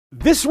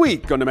This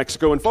week on New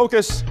Mexico in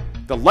Focus,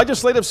 the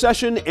legislative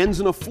session ends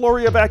in a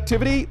flurry of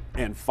activity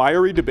and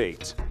fiery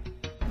debate.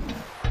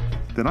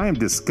 Then I am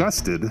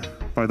disgusted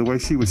by the way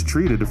she was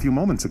treated a few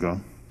moments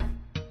ago.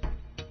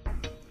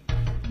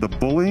 The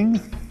bullying,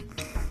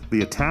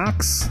 the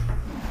attacks.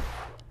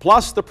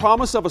 Plus, the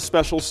promise of a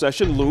special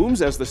session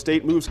looms as the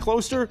state moves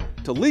closer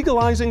to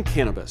legalizing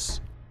cannabis.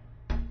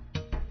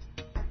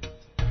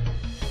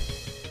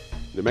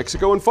 New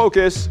Mexico in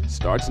Focus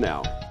starts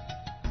now.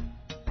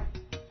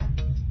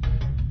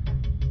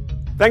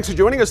 Thanks for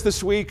joining us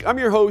this week. I'm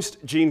your host,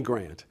 Gene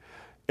Grant.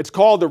 It's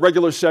called the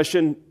regular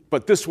session,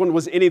 but this one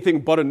was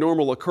anything but a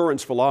normal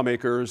occurrence for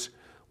lawmakers.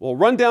 We'll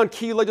run down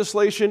key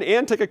legislation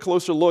and take a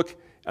closer look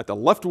at the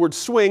leftward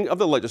swing of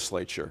the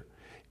legislature.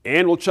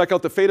 And we'll check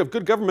out the fate of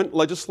good government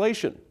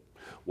legislation.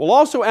 We'll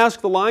also ask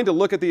the line to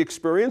look at the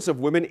experience of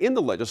women in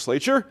the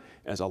legislature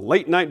as a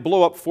late-night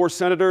blow-up forced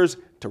senators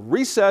to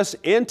recess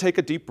and take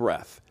a deep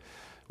breath.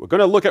 We're going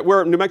to look at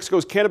where New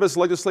Mexico's cannabis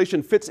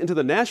legislation fits into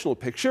the national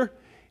picture.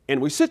 And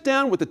we sit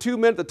down with the two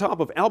men at the top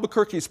of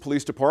Albuquerque's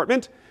police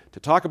department to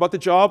talk about the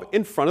job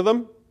in front of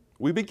them.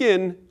 We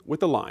begin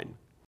with the line.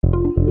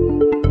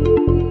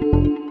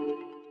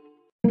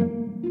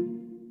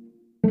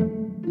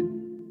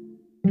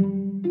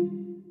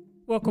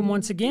 Welcome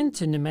once again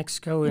to New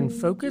Mexico in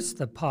Focus,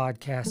 the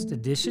podcast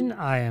edition.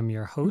 I am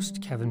your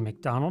host, Kevin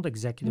McDonald,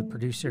 executive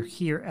producer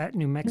here at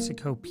New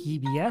Mexico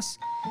PBS.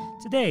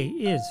 Today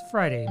is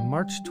Friday,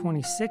 March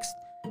 26th,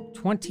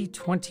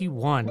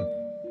 2021.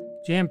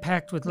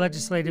 Jam-packed with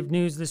legislative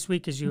news this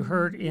week, as you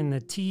heard in the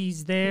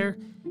tease there.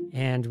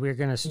 And we're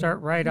going to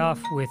start right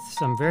off with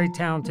some very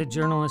talented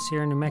journalists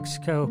here in New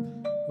Mexico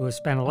who have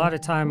spent a lot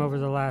of time over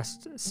the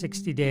last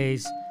 60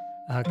 days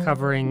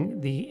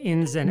covering the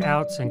ins and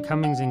outs and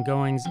comings and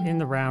goings in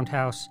the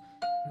Roundhouse,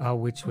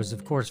 which was,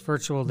 of course,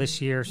 virtual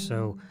this year.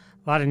 So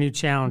a lot of new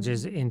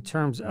challenges in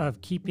terms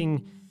of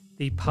keeping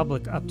the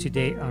public up to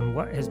date on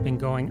what has been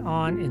going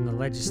on in the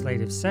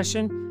legislative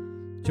session.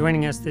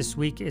 Joining us this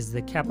week is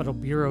the Capitol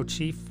Bureau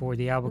Chief for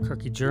the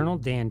Albuquerque Journal,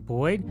 Dan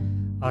Boyd,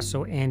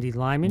 also Andy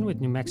Lyman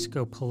with New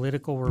Mexico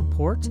Political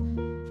Report,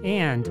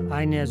 and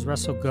Inez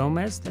Russell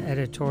Gomez, the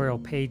editorial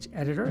page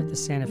editor at the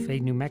Santa Fe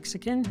New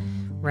Mexican.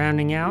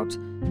 Rounding out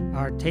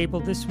our table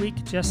this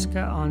week, Jessica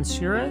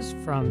Ansures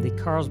from the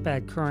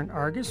Carlsbad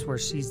Current-Argus, where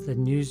she's the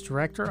news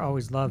director.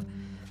 Always love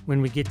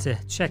when we get to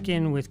check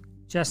in with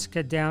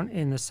Jessica down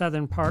in the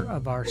southern part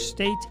of our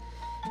state.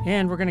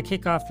 And we're going to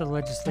kick off the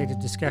legislative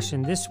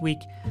discussion this week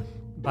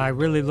by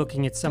really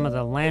looking at some of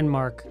the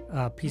landmark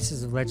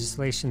pieces of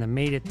legislation that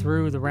made it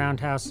through the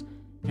Roundhouse,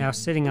 now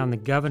sitting on the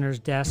governor's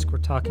desk. We're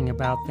talking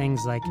about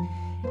things like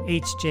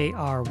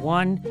HJR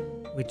 1,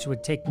 which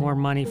would take more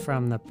money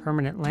from the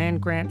Permanent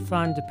Land Grant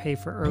Fund to pay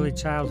for early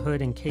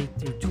childhood and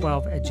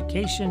K-12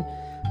 education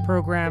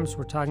programs.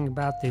 We're talking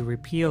about the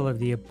repeal of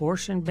the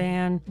abortion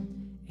ban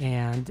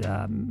and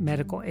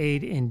medical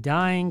aid in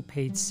dying,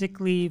 paid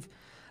sick leave.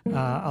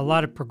 A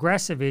lot of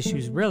progressive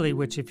issues, really,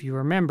 which, if you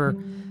remember,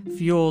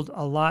 fueled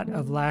a lot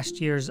of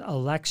last year's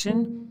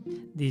election.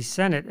 The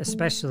Senate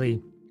especially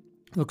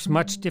looks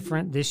much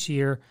different this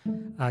year.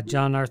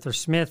 John Arthur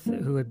Smith,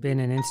 who had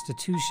been an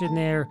institution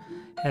there,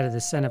 head of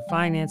the Senate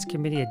Finance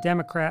Committee, a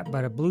Democrat,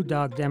 but a blue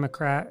dog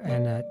Democrat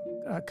and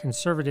a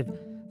conservative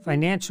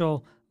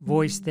financial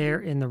voice there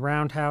in the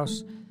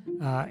Roundhouse,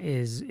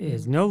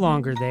 is no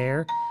longer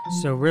there.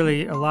 So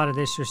really a lot of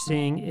this you're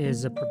seeing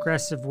is a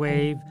progressive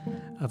wave.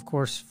 Of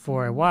course,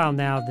 for a while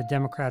now, the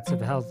Democrats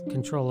have held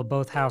control of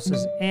both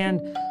houses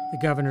and the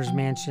governor's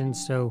mansion.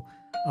 So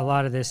a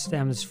lot of this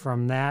stems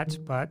from that,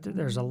 but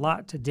there's a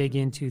lot to dig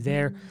into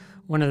there.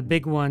 One of the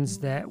big ones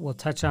that we'll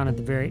touch on at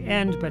the very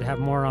end, but have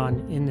more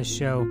on in the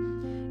show,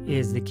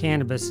 is the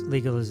cannabis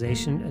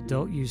legalization,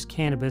 adult use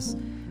cannabis,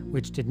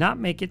 which did not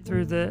make it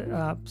through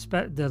the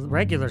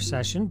regular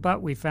session,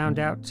 but we found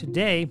out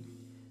today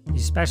the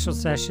special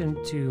session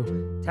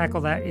to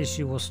tackle that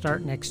issue will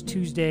start next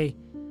Tuesday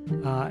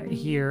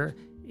here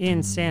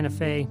in Santa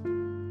Fe.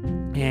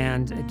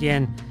 And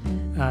again,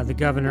 the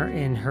governor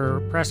in her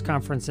press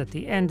conference at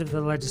the end of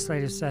the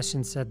legislative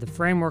session said the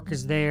framework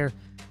is there,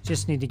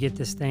 just need to get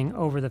this thing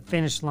over the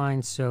finish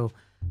line. So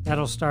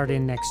that'll start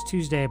in next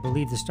Tuesday. I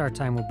believe the start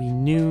time will be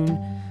noon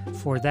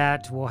for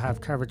that. We'll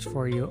have coverage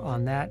for you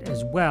on that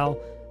as well.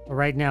 But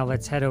right now,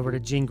 let's head over to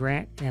Gene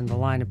Grant and the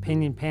Line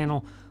Opinion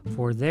Panel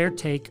for their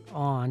take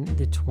on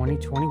the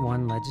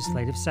 2021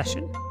 legislative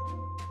session.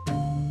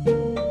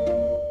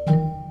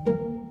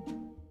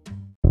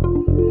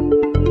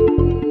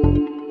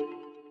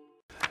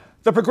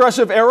 The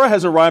progressive era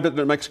has arrived at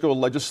the New Mexico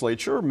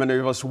legislature. Many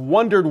of us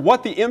wondered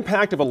what the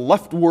impact of a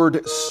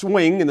leftward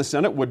swing in the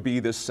Senate would be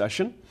this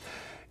session.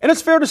 And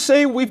it's fair to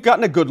say we've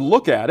gotten a good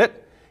look at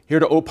it. Here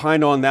to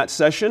opine on that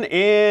session,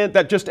 and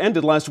that just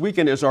ended last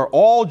weekend, is our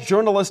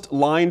all-journalist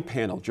line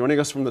panel. Joining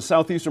us from the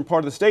southeastern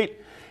part of the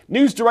state,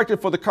 news director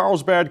for the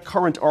Carlsbad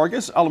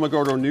Current-Argus,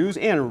 Alamogordo News,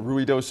 and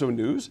Ruidoso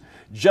News,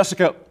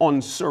 Jessica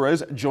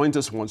Ansures joins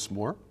us once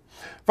more.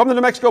 From the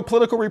New Mexico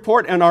Political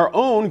Report and our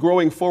own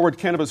Growing Forward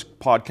Cannabis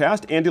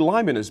podcast, Andy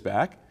Lyman is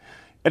back.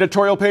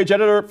 Editorial page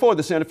editor for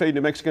the Santa Fe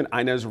New Mexican,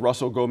 Inez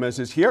Russell Gomez,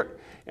 is here.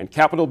 And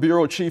Capitol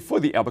Bureau Chief for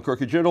the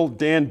Albuquerque Journal,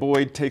 Dan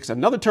Boyd, takes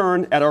another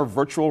turn at our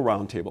virtual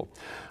roundtable. All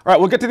right,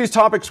 we'll get to these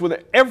topics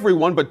with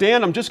everyone, but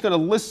Dan, I'm just going to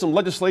list some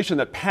legislation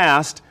that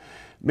passed.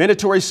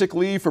 Mandatory sick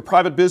leave for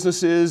private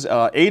businesses,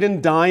 aid in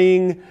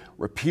dying,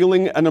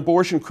 repealing an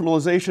abortion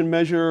criminalization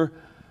measure,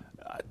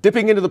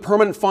 dipping into the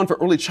permanent fund for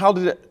early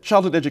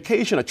childhood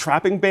education, a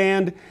trapping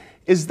ban.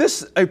 Is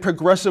this a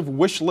progressive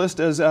wish list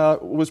as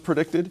was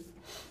predicted?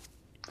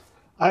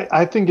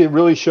 I think it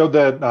really showed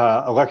that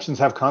elections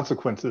have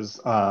consequences.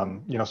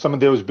 Some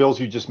of those bills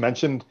you just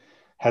mentioned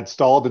had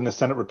stalled in the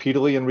Senate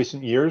repeatedly in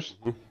recent years.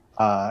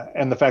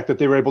 And the fact that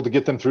they were able to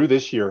get them through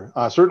this year.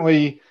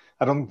 Certainly,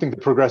 I don't think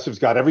the progressives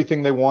got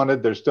everything they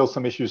wanted. There's still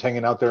some issues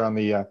hanging out there on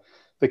the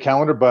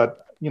calendar.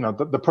 But,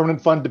 the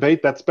permanent fund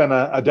debate, that's been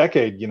a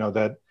decade,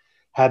 that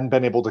hadn't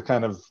been able to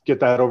kind of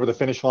get that over the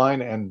finish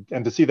line.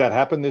 And to see that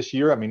happen this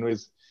year, I mean,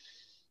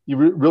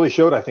 really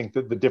showed, I think,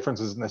 that the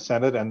differences in the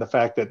Senate and the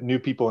fact that new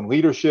people in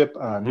leadership,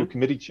 new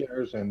committee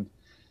chairs, and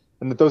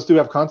that those do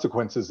have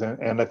consequences.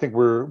 And I think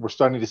we're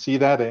starting to see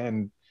that.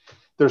 And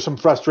there's some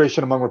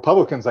frustration among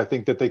Republicans, I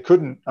think, that they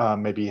couldn't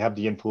maybe have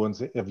the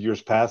influence of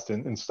years past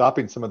in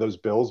stopping some of those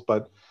bills.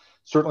 But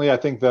certainly, I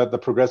think that the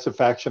progressive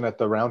faction at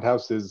the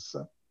Roundhouse is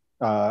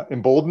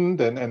emboldened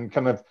and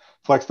kind of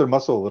flex their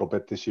muscle a little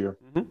bit this year.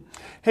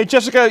 Hey,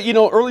 Jessica,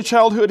 early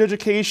childhood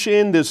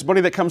education, there's money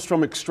that comes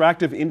from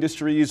extractive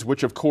industries,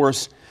 which of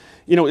course,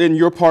 in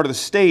your part of the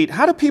state,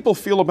 how do people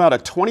feel about a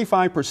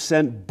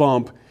 25%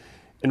 bump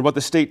in what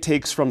the state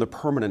takes from the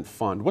permanent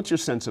fund? What's your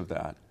sense of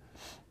that?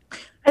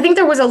 I think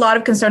there was a lot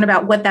of concern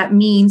about what that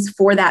means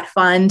for that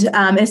fund,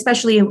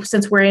 especially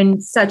since we're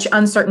in such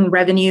uncertain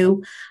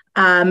revenue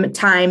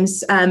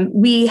times.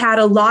 We had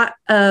a lot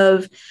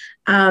of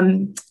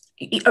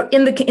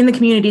in the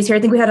communities here,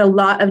 I think we had a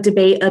lot of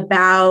debate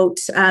about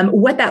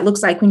what that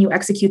looks like when you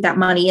execute that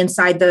money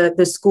inside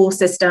the school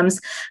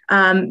systems.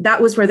 That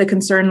was where the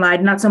concern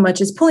lied, not so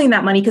much as pulling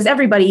that money, because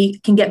everybody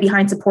can get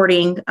behind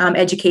supporting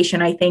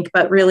education, I think,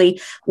 but really,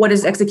 what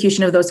does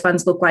execution of those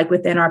funds look like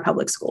within our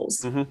public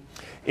schools?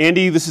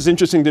 Andy, this is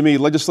interesting to me.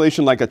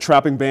 Legislation like a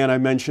trapping ban I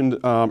mentioned,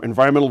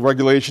 environmental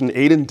regulation,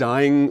 aid in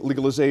dying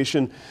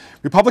legalization.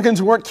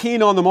 Republicans weren't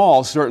keen on them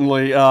all,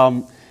 certainly.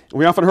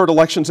 We often heard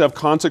elections have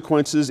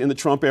consequences in the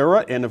Trump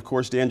era, and of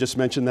course, Dan just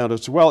mentioned that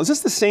as well. Is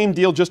this the same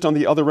deal just on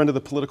the other end of the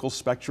political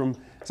spectrum?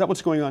 Is that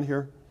what's going on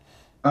here?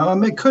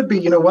 It could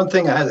be. One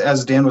thing,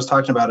 as Dan was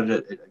talking about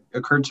it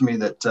occurred to me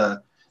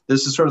that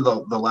this is sort of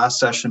the last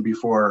session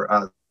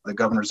before the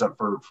governor's up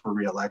for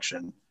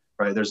re-election.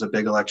 Right, there's a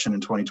big election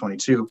in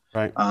 2022.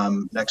 Right.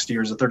 Next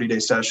year is a 30-day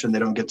session. They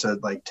don't get to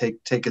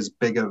take as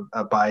big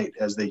a bite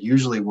as they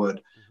usually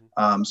would.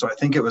 So I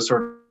think it was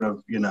sort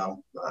of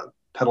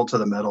pedal to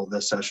the metal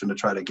this session to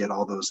try to get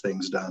all those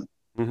things done.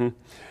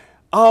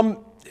 I'm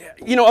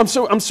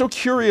so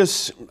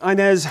curious,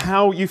 Inez,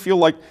 how you feel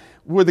like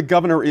where the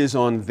governor is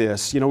on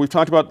this. We've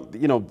talked about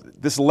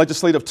this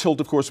legislative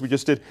tilt, of course, we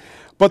just did,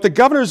 but the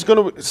governor's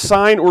going to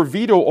sign or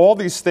veto all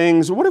these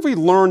things. What have we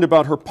learned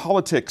about her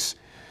politics?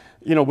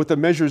 With the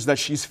measures that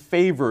she's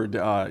favored,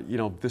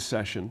 this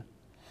session?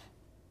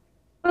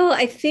 Well,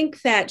 I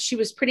think that she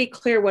was pretty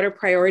clear what her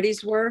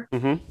priorities were.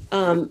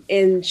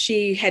 And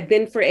she had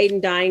been for aid in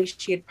dying.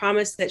 She had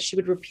promised that she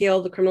would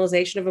repeal the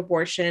criminalization of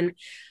abortion.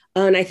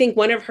 And I think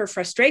one of her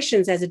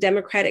frustrations as a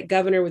Democratic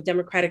governor with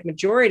Democratic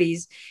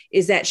majorities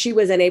is that she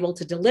was unable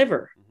to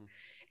deliver.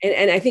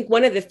 And I think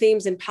one of the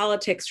themes in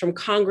politics from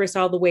Congress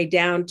all the way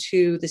down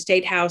to the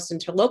state house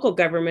and to local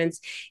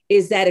governments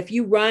is that if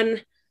you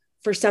run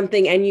for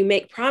something and you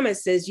make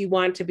promises, you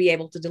want to be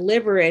able to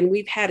deliver. And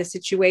we've had a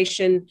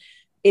situation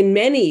in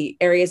many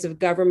areas of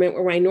government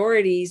where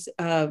minorities,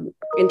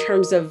 in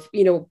terms of,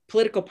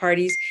 political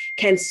parties,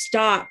 can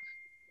stop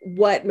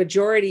what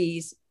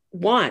majorities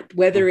want,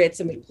 whether it's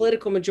a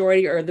political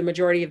majority or the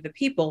majority of the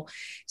people.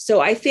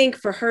 So I think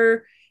for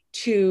her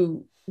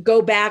to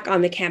go back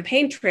on the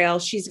campaign trail,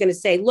 she's going to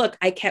say, look,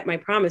 I kept my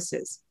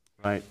promises.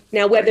 Right.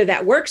 Now, whether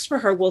that works for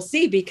her, we'll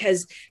see,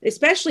 because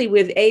especially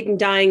with aid in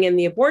dying and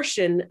the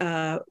abortion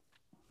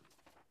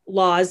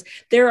laws,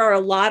 there are a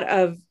lot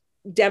of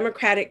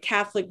Democratic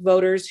Catholic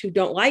voters who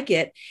don't like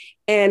it.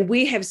 And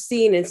we have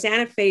seen in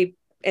Santa Fe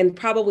and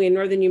probably in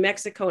northern New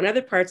Mexico and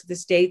other parts of the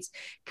states,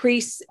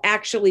 priests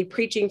actually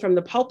preaching from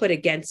the pulpit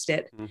against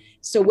it.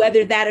 So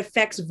whether that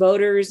affects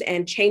voters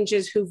and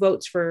changes who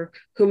votes for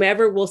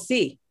whomever, we'll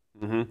see.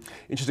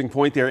 Interesting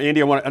point there.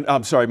 Andy,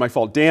 I'm sorry, my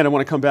fault. Dan, I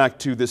want to come back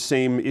to the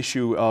same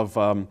issue of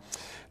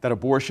that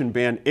abortion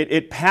ban.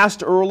 It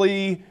passed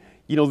early.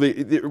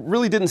 It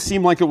really didn't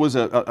seem like it was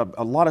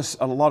a lot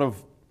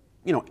of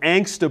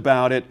angst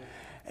about it.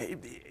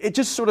 It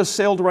just sort of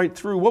sailed right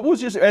through. What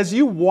was as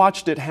you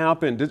watched it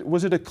happen,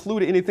 was it a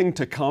clue to anything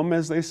to come,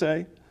 as they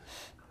say?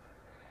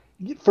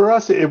 For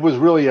us, it was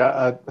really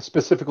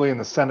specifically in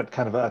the Senate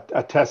kind of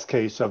a test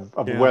case of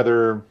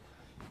whether,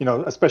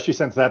 especially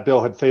since that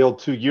bill had failed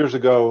 2 years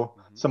ago,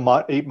 some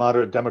 8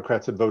 moderate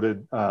Democrats had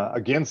voted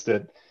against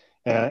it.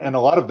 And a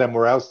lot of them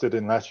were ousted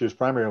in last year's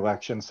primary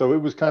election. So it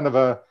was kind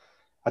of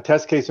a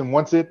test case. And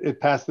once it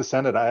passed the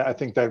Senate, I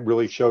think that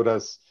really showed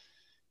us,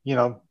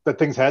 that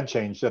things had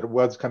changed, that it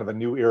was kind of a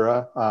new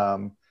era.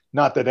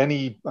 Not that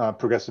any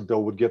progressive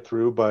bill would get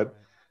through, but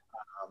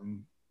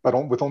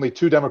with only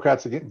 2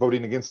 Democrats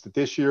voting against it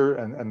this year,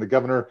 and the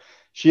governor,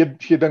 she had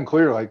been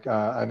clear, like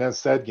Inez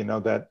said,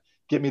 that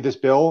get me this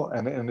bill,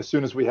 and as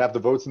soon as we have the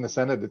votes in the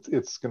Senate,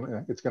 it's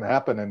gonna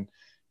happen. And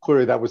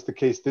clearly that was the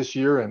case this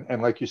year.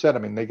 And like you said, I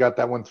mean, they got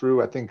that one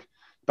through, I think,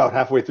 about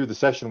halfway through the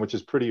session, which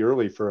is pretty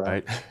early for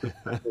right.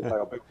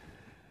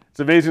 It's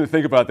amazing to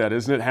think about that,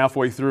 isn't it?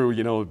 Halfway through,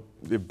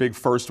 the big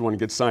first one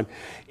gets signed.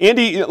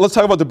 Andy, let's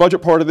talk about the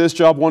budget part of this.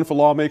 Job one for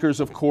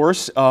lawmakers, of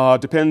course,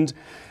 depends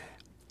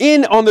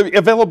on the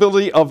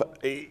availability of,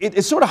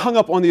 it's sort of hung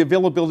up on the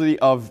availability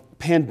of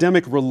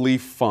pandemic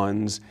relief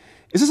funds.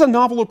 Is this a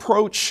novel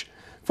approach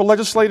for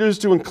legislators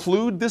to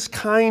include this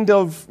kind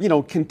of,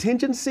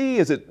 contingency?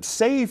 Is it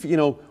safe,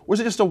 or is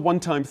it just a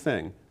one-time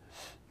thing?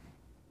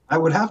 I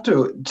would have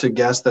to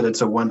guess that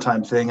it's a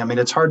one-time thing. I mean,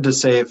 it's hard to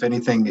say if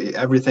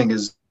everything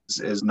is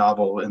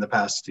novel in the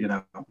past,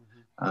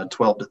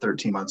 12 to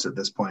 13 months at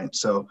this point.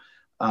 So,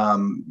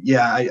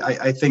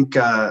 I think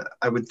I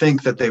would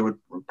think that they would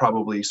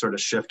probably sort of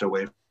shift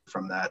away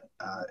from that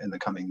in the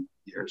coming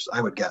years,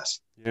 I would guess.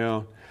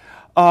 Yeah.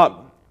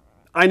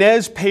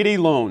 Inez, payday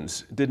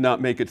loans did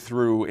not make it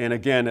through. And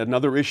again,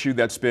 another issue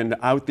that's been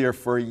out there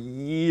for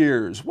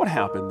years. What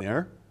happened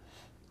there?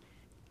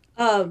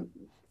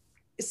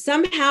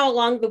 Somehow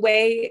along the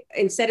way,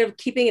 instead of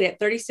keeping it at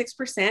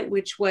 36%,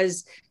 which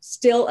was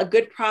still a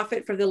good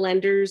profit for the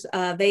lenders,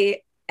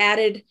 they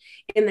added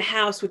in the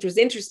House, which was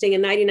interesting, a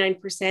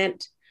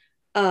 99%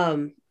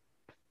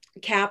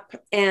 cap,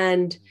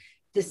 and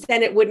the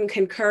Senate wouldn't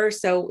concur,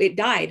 so it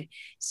died.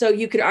 So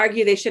you could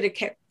argue they should have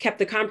kept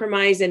the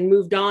compromise and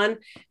moved on.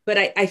 But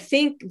I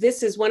think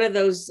this is one of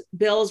those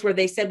bills where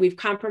they said we've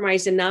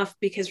compromised enough,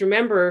 because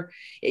remember,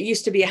 it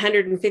used to be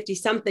 150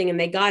 something and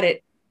they got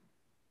it,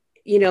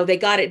 they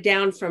got it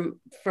down from,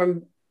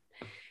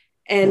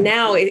 and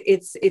now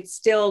it's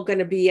still going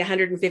to be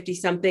 150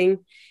 something.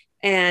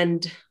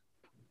 And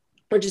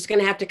we're just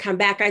going to have to come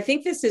back. I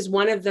think this is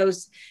one of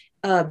those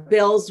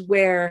bills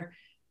where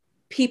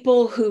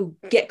people who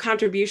get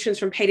contributions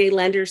from payday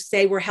lenders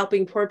say we're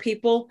helping poor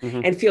people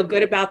and feel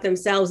good about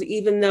themselves,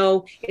 even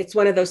though it's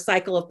one of those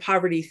cycle of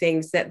poverty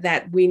things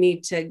that we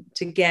need to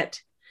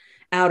get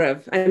out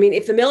of. I mean,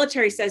 if the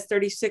military says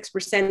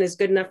 36% is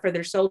good enough for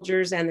their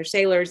soldiers and their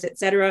sailors, et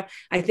cetera,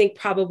 I think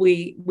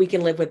probably we can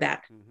live with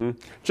that.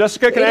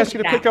 Jessica, can I ask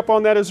you to pick up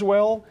on that as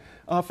well?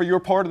 For your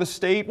part of the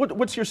state,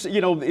 what's your,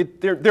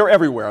 they're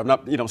everywhere. I'm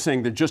not,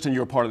 saying they're just in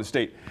your part of the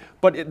state,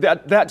 but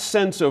that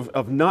sense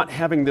of not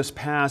having this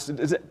passed,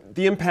 is it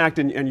the impact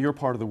in your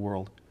part of the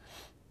world?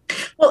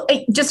 Well,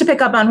 just to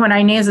pick up on what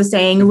Inez is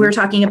saying, we're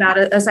talking about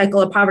a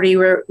cycle of poverty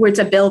where it's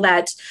a bill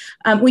that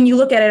when you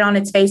look at it on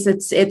its face,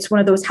 it's one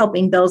of those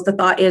helping bills. The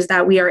thought is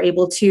that we are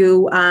able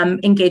to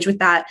engage with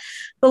that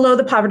below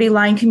the poverty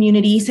line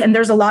communities. And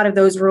there's a lot of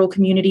those rural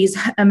communities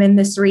in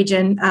this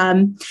region.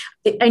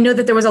 I know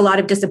that there was a lot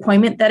of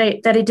disappointment that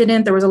it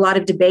didn't. There was a lot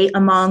of debate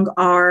among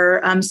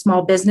our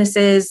small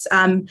businesses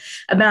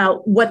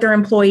about what their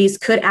employees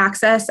could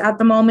access at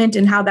the moment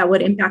and how that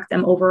would impact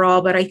them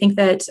overall. But I think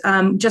that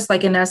just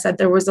like Inez said,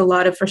 there was a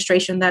lot of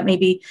frustration that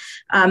maybe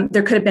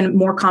there could have been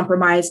more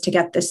compromise to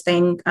get this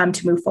thing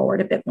to move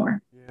forward a bit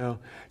more. Yeah.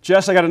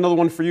 Jess, I got another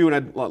one for you, and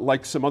I'd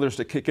like some others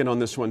to kick in on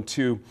this one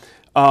too.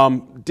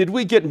 Did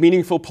we get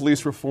meaningful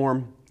police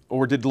reform?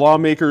 Or did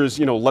lawmakers,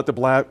 let the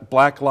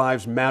Black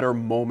Lives Matter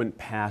moment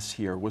pass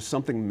here? Was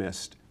something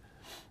missed?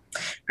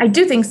 I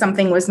do think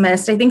something was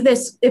missed. I think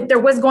if there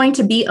was going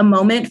to be a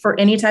moment for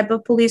any type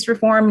of police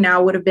reform,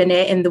 now would have been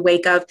it in the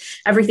wake of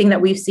everything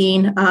that we've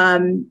seen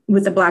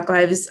with the Black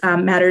Lives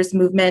Matters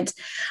movement.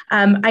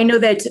 I know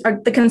that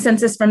the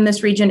consensus from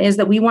this region is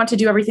that we want to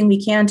do everything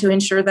we can to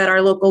ensure that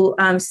our local,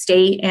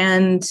 state,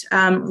 and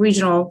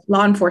regional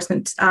law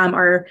enforcement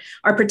are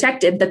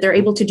protected, that they're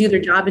able to do their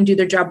job and do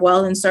their job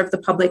well and serve the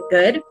public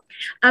good.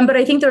 But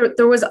I think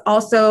there was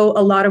also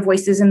a lot of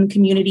voices in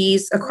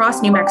communities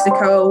across New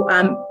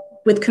Mexico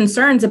with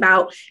concerns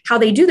about how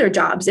they do their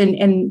jobs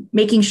and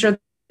making sure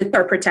that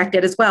they're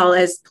protected as well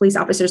as police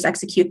officers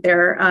execute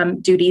their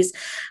duties.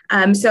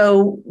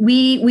 So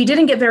we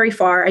didn't get very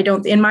far.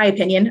 In my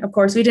opinion, of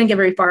course, we didn't get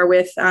very far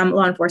with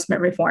law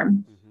enforcement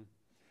reform.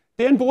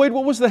 Dan Boyd,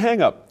 what was the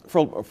hang up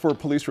for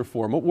police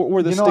reform? What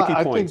were the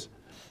sticky points?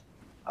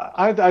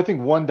 I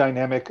think one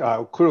dynamic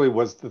clearly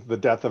was the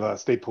death of a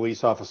state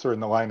police officer in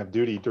the line of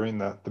duty during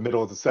the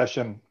middle of the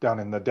session down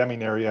in the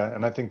Deming area.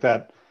 And I think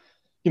that,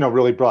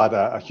 really brought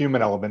a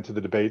human element to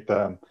the debate.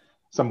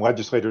 Some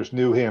legislators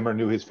knew him or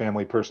knew his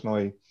family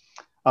personally.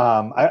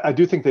 I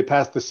do think they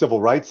passed the Civil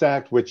Rights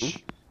Act,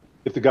 which,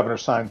 if the governor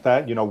signed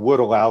that, would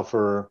allow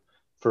for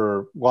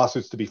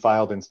lawsuits to be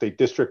filed in state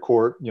district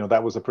court.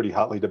 That was a pretty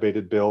hotly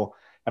debated bill.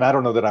 And I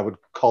don't know that I would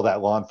call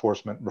that law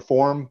enforcement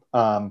reform.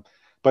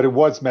 But it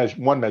was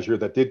one measure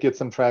that did get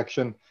some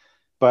traction.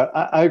 But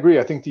I agree.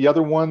 I think the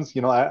other ones,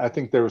 I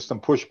think there was some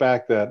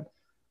pushback that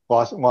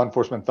law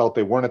enforcement felt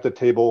they weren't at the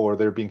table or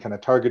they're being kind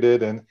of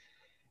targeted.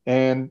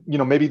 And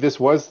maybe this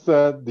was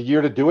the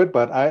year to do it,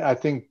 but I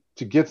think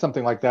to get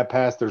something like that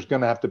passed, there's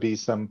going to have to be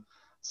some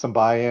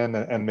buy-in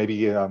and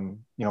maybe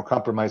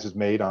compromises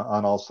made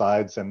on all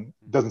sides, and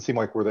it doesn't seem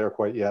like we're there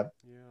quite yet.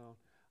 Yeah,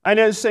 I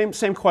know.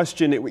 Same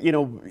question.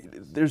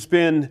 There's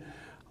been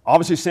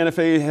obviously Santa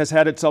Fe has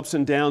had its ups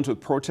and downs with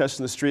protests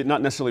in the street,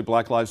 not necessarily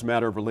Black Lives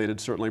Matter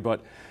related, certainly,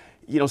 but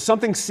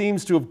something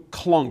seems to have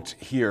clunked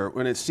here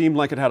when it seemed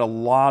like it had a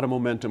lot of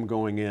momentum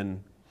going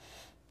in.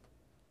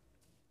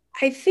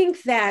 I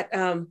think that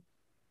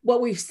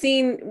what we've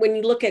seen when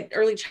you look at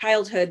early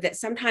childhood, that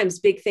sometimes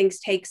big things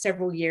take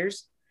several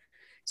years.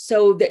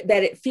 So that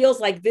it feels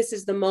like this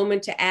is the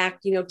moment to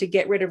act, to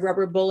get rid of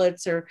rubber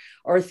bullets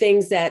or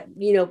things that,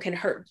 can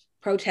hurt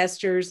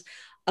protesters.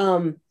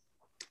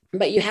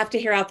 But you have to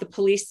hear out the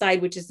police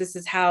side, which is this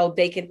is how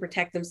they can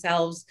protect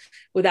themselves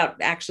without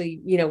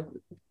actually,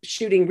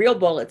 shooting real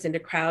bullets into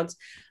crowds.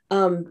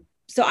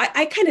 So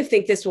I kind of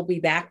think this will be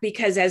back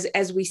because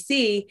as we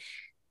see,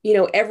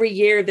 every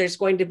year there's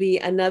going to be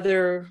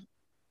another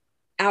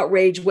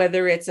outrage,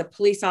 whether it's a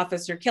police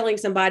officer killing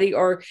somebody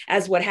or,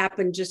 as what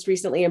happened just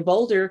recently in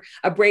Boulder,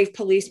 a brave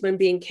policeman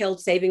being killed,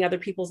 saving other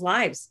people's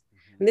lives.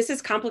 And this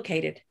is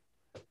complicated.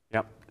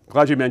 Yep.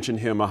 Glad you mentioned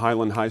him, a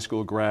Highland High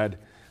School grad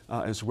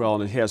as well,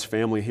 and he has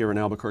family here in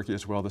Albuquerque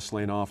as well, the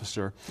slain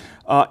officer.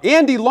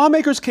 Andy,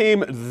 lawmakers came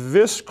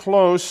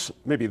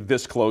maybe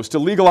this close, to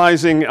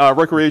legalizing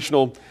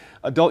recreational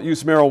adult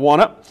use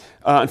marijuana.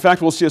 In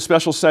fact, we'll see a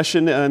special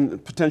session in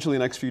potentially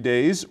the next few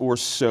days or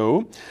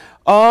so.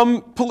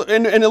 And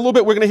a little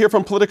bit, we're going to hear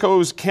from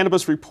Politico's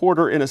cannabis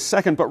reporter in a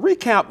second, but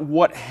recap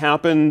what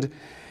happened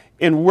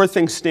and where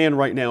things stand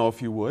right now,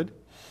 if you would.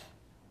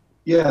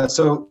 Yeah,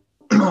 so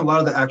a lot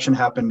of the action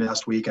happened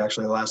last week,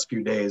 actually the last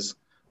few days.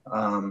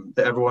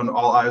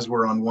 All eyes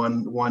were on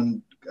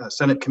one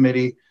Senate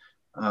committee.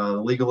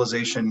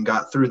 Legalization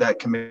got through that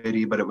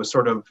committee, but it was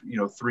sort of,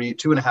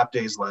 2.5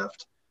 days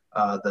left.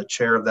 The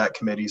chair of that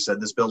committee said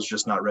this bill's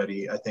just not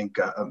ready. I think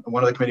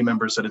one of the committee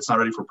members said it's not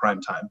ready for prime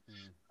time.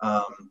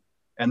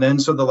 And then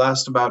so the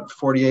last about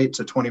 48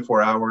 to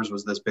 24 hours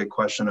was this big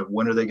question of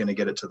when are they going to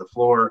get it to the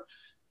floor?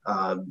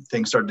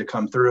 Things started to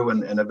come through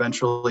and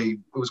eventually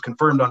it was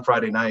confirmed on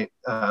Friday night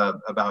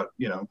about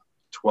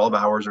 12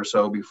 hours or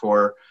so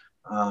before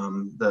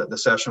the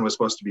session was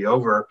supposed to be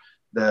over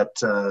that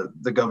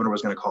the governor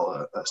was going to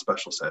call a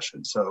special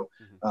session. So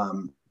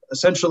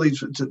essentially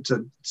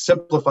to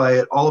simplify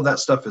it, all of that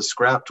stuff is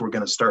scrapped. We're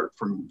going to start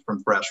from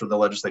fresh, or the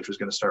legislature is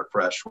going to start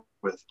fresh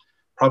with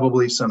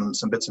probably some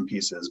bits and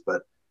pieces,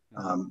 but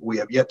we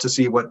have yet to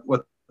see what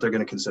they're going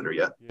to consider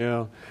yet.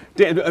 Yeah.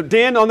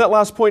 Dan, on that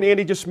last point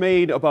Andy just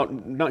made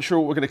about not sure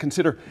what we're going to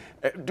consider,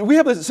 do we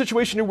have a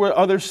situation where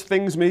other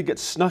things may get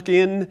snuck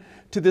in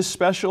to this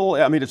special?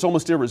 I mean, it's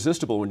almost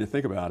irresistible when you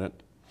think about it.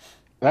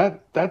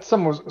 That's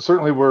something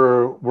certainly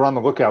we're on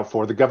the lookout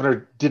for. The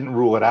governor didn't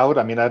rule it out.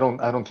 I mean, I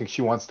don't think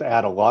she wants to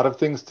add a lot of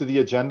things to the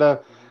agenda.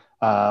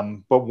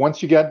 But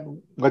once you get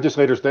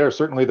legislators there,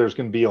 certainly there's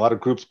going to be a lot of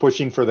groups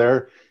pushing for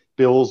their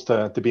bills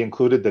to be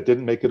included that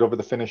didn't make it over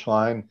the finish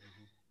line.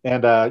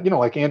 And,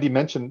 like Andy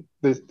mentioned,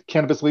 the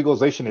cannabis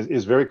legalization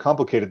is very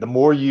complicated. The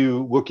more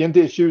you look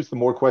into issues, the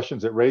more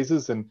questions it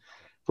raises. And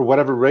for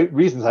whatever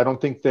reasons, I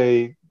don't think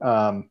they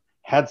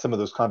had some of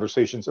those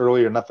conversations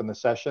earlier enough in the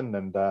session.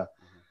 And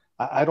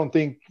I don't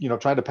think,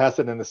 trying to pass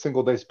it in a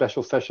single day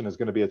special session is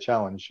going to be a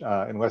challenge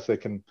unless they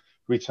can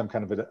reach some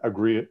kind of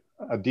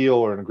a deal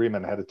or an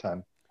agreement ahead of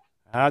time.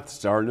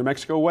 That's our New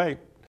Mexico way.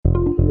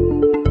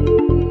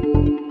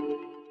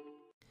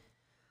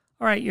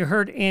 All right, you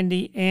heard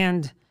Andy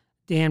and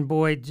Dan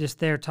Boyd just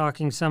there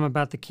talking some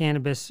about the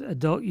cannabis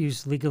adult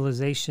use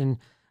legalization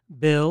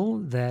bill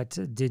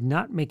that did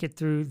not make it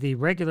through the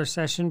regular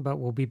session, but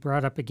will be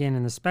brought up again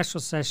in the special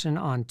session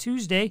on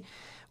Tuesday.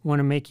 Want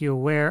to make you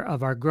aware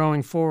of our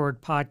Growing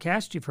Forward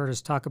podcast. You've heard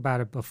us talk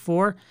about it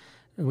before.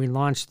 We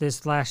launched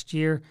this last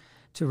year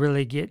to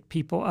really get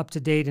people up to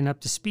date and up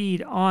to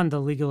speed on the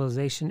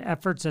legalization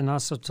efforts, and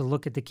also to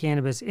look at the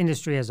cannabis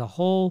industry as a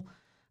whole.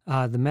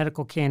 The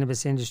medical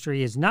cannabis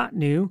industry is not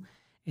new,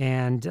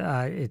 and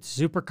it's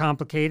super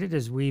complicated,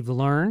 as we've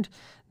learned.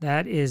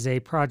 That is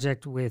a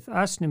project with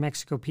us, New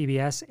Mexico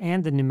PBS,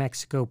 and the New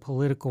Mexico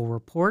Political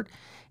Report.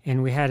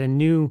 And we had a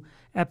new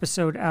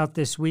episode out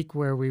this week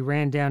where we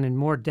ran down in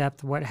more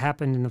depth what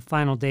happened in the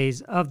final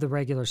days of the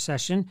regular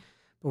session.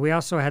 But we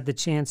also had the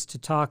chance to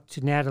talk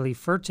to Natalie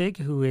Fertig,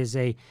 who is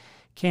a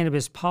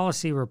cannabis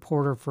policy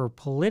reporter for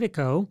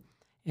Politico,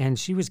 and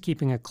she was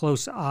keeping a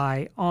close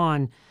eye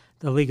on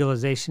the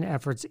legalization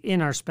efforts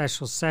in our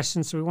special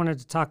session. So we wanted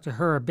to talk to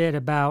her a bit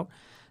about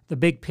the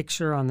big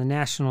picture on the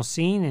national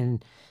scene.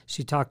 And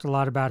she talked a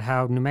lot about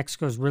how New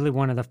Mexico is really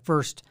one of the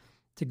first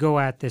to go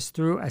at this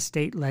through a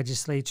state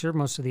legislature.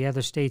 Most of the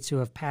other states who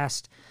have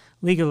passed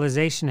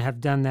legalization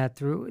have done that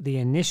through the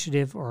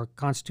initiative or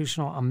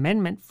constitutional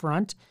amendment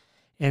front.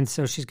 And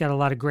so she's got a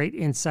lot of great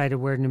insight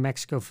of where New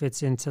Mexico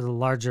fits into the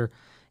larger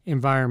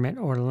environment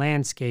or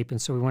landscape.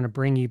 And so we want to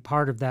bring you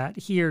part of that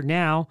here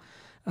now.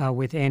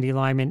 with Andy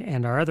Lyman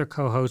and our other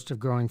co-host of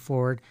Growing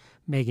Forward,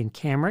 Megan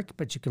Kamrick.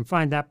 But you can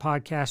find that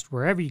podcast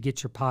wherever you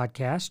get your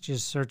podcast.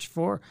 Just search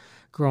for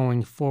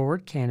Growing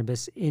Forward,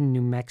 Cannabis in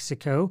New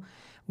Mexico.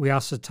 We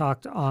also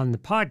talked on the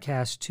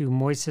podcast to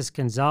Moises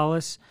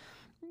Gonzalez,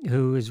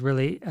 who is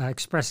really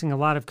expressing a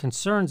lot of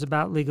concerns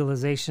about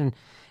legalization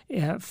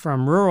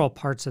from rural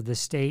parts of the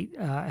state,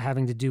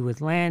 having to do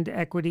with land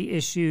equity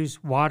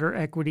issues, water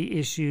equity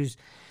issues,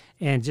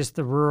 and just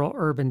the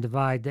rural-urban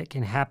divide that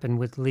can happen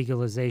with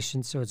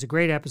legalization. So it's a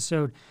great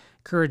episode.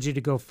 Encourage you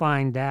to go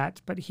find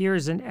that. But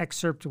here's an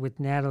excerpt with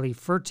Natalie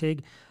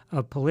Fertig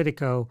of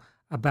Politico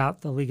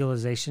about the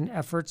legalization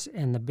efforts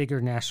and the bigger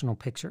national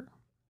picture.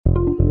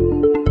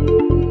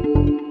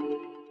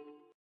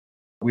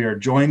 We are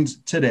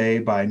joined today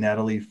by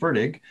Natalie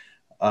Fertig,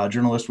 a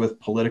journalist with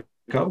Politico,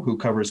 who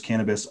covers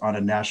cannabis on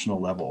a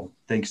national level.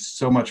 Thanks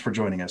so much for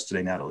joining us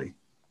today, Natalie.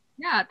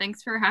 Yeah,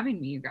 thanks for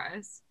having me, you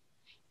guys.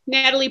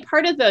 Natalie,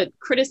 part of the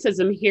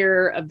criticism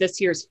here of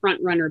this year's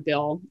frontrunner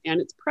bill and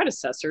its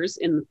predecessors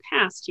in the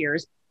past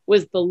years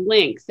was the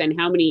length and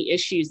how many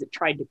issues it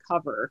tried to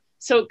cover.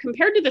 So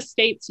compared to the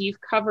states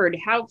you've covered,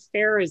 how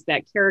fair is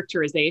that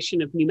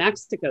characterization of New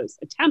Mexico's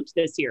attempt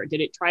this year? Did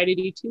it try to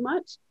do too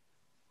much?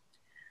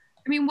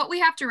 I mean, what we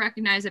have to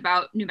recognize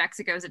about New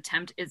Mexico's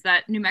attempt is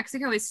that New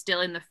Mexico is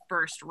still in the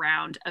first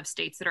round of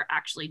states that are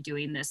actually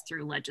doing this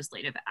through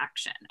legislative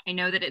action. I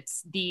know that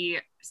it's the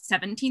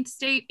 17th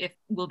state,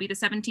 will be the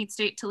 17th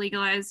state to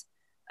legalize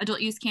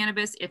adult use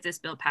cannabis if this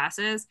bill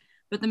passes,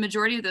 but the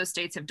majority of those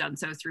states have done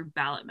so through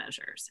ballot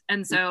measures.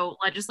 And so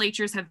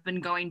legislatures have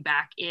been going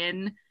back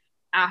in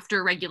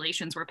after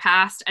regulations were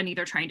passed and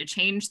either trying to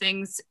change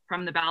things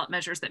from the ballot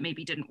measures that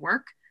maybe didn't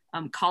work.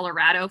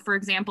 Colorado, for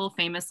example,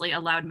 famously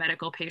allowed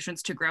medical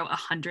patients to grow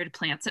 100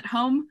 plants at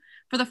home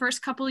for the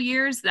first couple of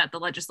years, that the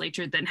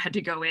legislature then had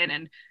to go in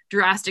and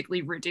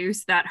drastically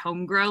reduce that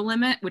home grow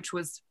limit, which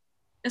was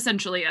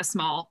essentially a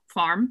small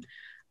farm.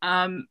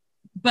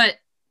 But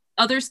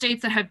other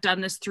states that have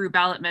done this through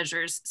ballot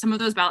measures, some of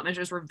those ballot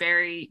measures were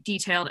very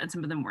detailed and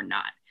some of them were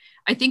not.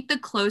 I think the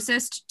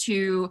closest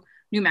to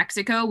New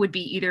Mexico would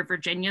be either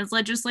Virginia's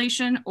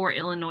legislation or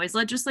Illinois'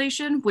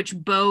 legislation, which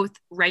both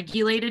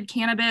regulated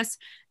cannabis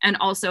and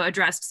also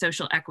addressed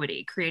social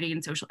equity,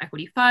 creating social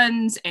equity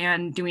funds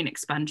and doing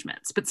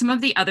expungements. But some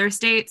of the other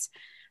states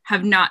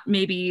have not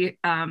maybe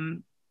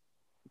done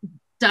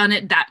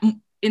it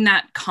in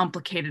that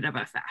complicated of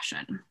a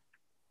fashion.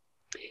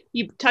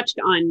 You've touched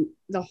on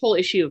the whole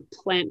issue of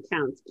plant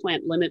counts,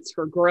 plant limits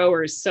for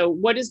growers. So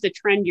what is the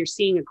trend you're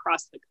seeing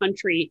across the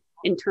country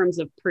in terms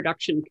of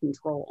production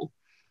control?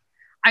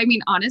 I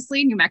mean,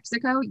 honestly, New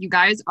Mexico, you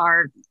guys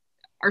are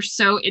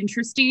so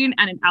interesting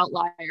and an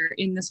outlier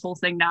in this whole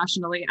thing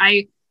nationally.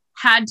 I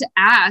had to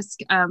ask,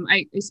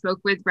 I spoke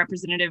with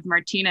Representative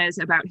Martinez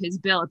about his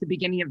bill at the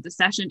beginning of the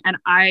session, and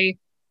I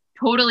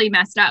totally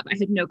messed up. I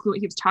had no clue what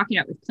he was talking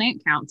about with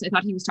plant counts. I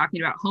thought he was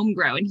talking about home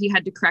grow, and he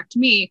had to correct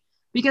me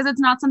because it's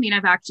not something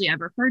I've actually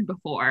ever heard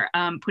before,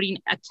 putting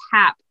a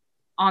cap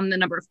on the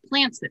number of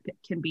plants that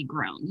can be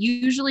grown.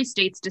 Usually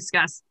states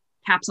discuss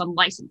caps on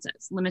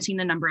licenses, limiting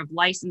the number of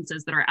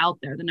licenses that are out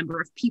there, the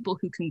number of people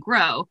who can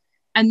grow.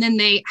 And then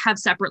they have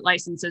separate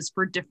licenses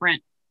for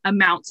different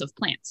amounts of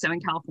plants. So in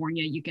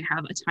California, you can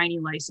have a tiny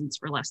license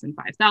for less than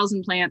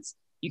 5,000 plants.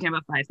 You can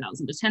have a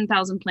 5,000 to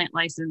 10,000 plant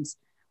license.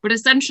 But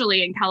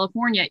essentially in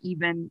California,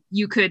 even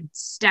you could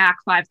stack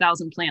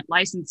 5,000 plant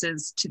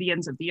licenses to the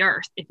ends of the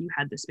earth if you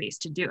had the space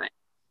to do it.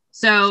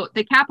 So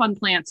the cap on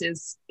plants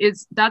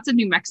that's a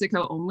New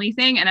Mexico only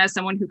thing. And as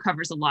someone who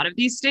covers a lot of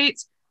these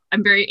states,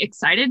 I'm very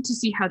excited to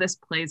see how this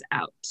plays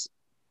out.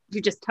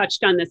 You just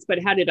touched on this,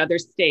 but how did other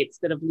states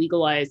that have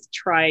legalized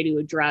try to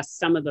address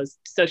some of those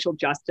social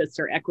justice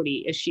or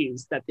equity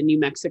issues that the New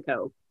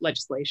Mexico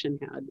legislation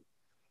had?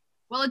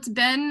 Well, it's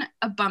been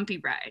a bumpy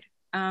ride.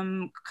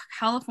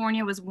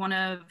 California was one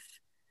of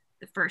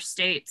the first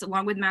states,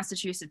 along with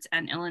Massachusetts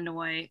and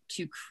Illinois,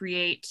 to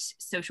create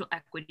social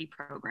equity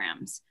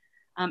programs.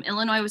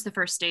 Illinois was the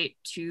first state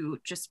to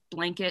just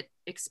blanket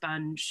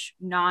expunge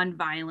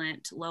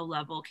non-violent,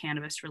 low-level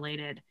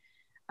cannabis-related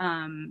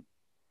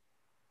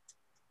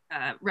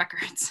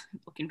records,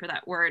 looking for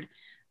that word.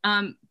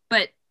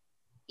 But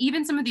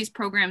even some of these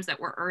programs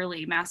that were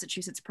early,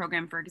 Massachusetts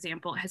program, for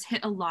example, has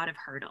hit a lot of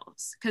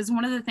hurdles. Because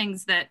one of the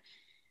things that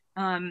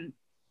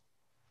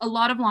a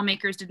lot of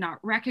lawmakers did not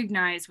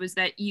recognize was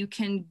that you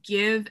can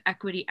give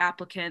equity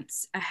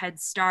applicants a head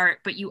start,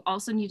 but you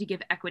also need to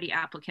give equity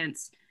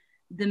applicants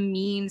the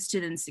means to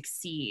then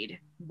succeed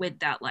with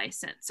that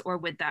license or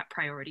with that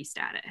priority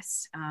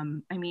status.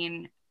 I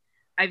mean,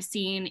 I've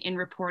seen in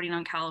reporting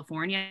on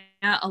California,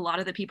 a lot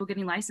of the people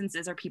getting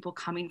licenses are people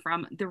coming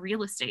from the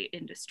real estate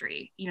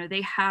industry. You know,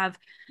 they have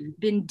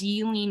been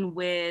dealing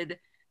with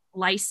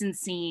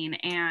licensing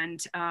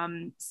and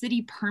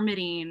city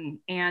permitting,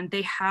 and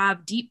they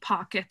have deep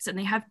pockets and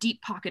they have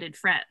deep pocketed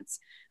friends.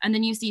 And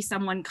then you see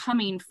someone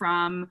coming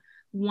from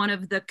one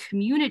of the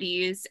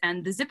communities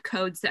and the zip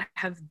codes that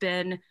have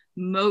been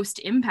most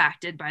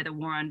impacted by the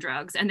war on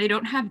drugs. And they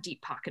don't have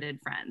deep-pocketed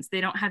friends.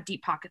 They don't have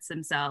deep pockets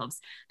themselves.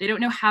 They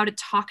don't know how to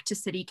talk to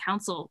city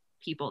council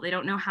people. They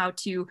don't know how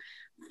to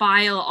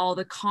file all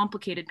the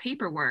complicated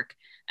paperwork.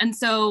 And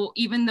so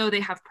even though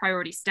they have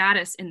priority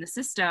status in the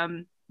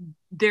system,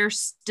 they're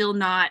still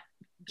not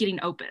getting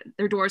open.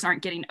 Their doors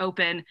aren't getting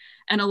open.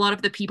 And a lot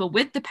of the people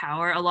with the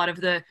power, a lot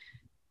of the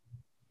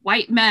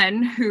white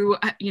men who,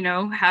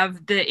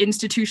 have the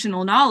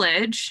institutional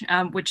knowledge,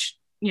 which,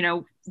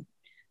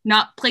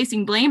 not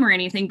placing blame or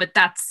anything, but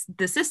that's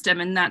the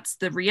system and that's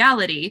the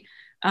reality,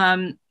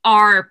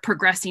 are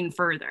progressing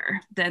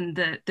further than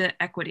the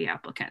equity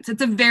applicants.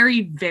 It's a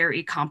very,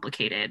 very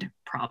complicated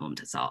problem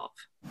to solve.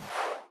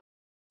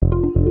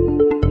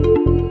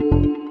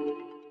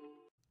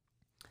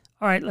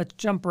 All right, let's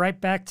jump right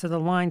back to the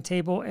line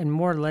table and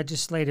more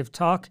legislative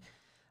talk.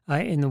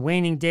 In the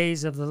waning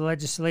days of the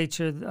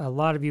legislature, a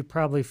lot of you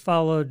probably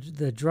followed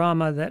the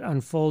drama that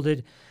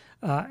unfolded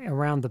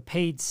around the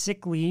paid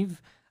sick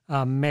leave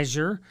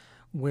measure,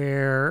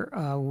 where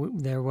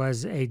there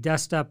was a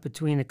dust-up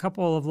between a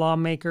couple of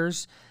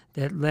lawmakers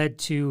that led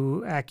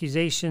to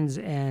accusations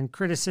and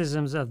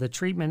criticisms of the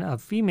treatment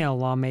of female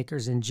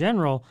lawmakers in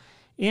general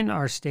in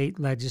our state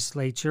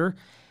legislature.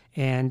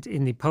 And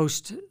in the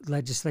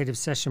post-legislative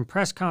session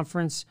press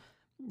conference,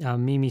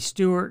 Mimi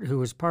Stewart, who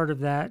was part of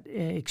that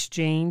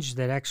exchange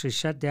that actually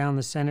shut down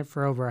the Senate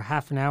for over a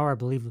half an hour, I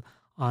believe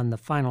on the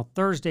final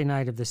Thursday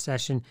night of the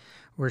session,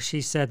 where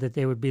she said that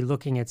they would be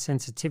looking at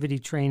sensitivity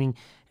training,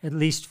 at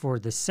least for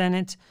the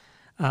Senate.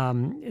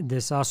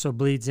 This also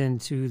bleeds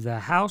into the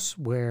House,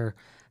 where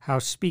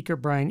House Speaker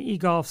Brian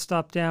Egolf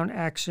stopped down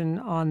action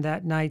on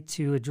that night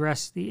to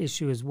address the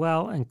issue as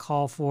well and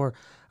call for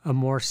a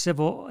more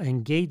civil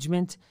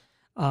engagement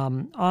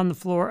on the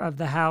floor of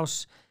the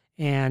House.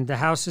 And the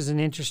House is an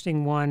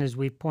interesting one, as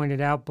we pointed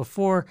out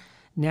before,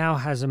 now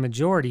has a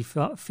majority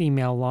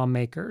female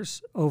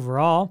lawmakers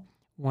overall,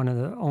 one of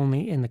the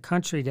only in the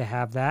country to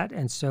have that.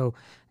 And so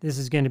this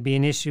is going to be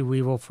an issue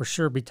we will for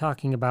sure be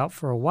talking about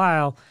for a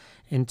while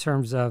in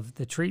terms of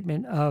the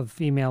treatment of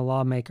female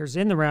lawmakers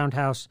in the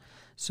Roundhouse.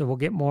 So we'll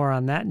get more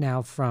on that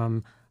now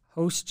from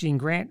host Gene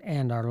Grant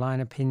and our Line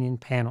Opinion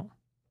panel.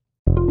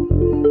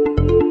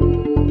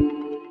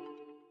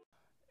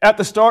 At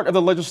the start of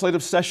the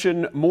legislative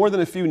session, more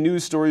than a few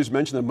news stories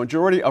mentioned the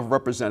majority of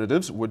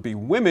representatives would be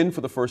women for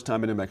the first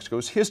time in New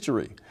Mexico's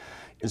history.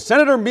 And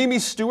Senator Mimi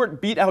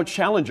Stewart beat out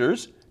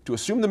challengers to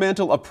assume the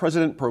mantle of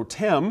President Pro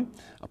Tem,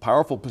 a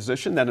powerful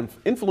position that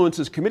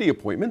influences committee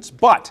appointments.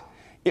 But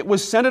it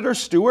was Senator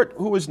Stewart,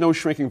 who is no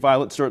shrinking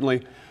violet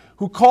certainly,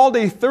 who called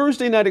a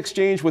Thursday night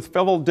exchange with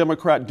fellow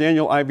Democrat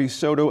Daniel Ivey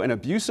Soto an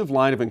abusive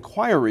line of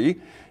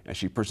inquiry as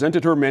she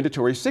presented her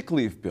mandatory sick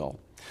leave bill.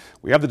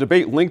 We have the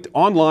debate linked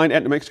online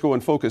at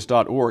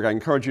NewMexicoInFocus.org. I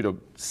encourage you to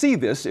see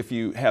this if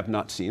you have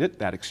not seen it,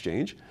 that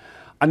exchange.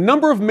 A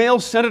number of male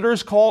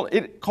senators called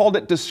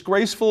it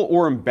disgraceful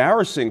or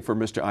embarrassing for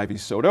Mr. Ivey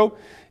Soto,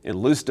 and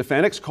Liz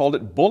Stefanik called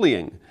it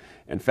bullying.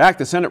 In fact,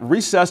 the Senate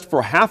recessed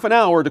for half an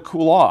hour to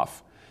cool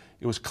off.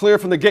 It was clear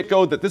from the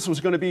get-go that this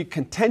was going to be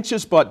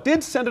contentious, but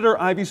did Senator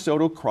Ivey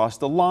Soto cross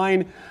the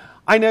line?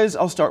 Inez,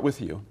 I'll start with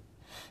you.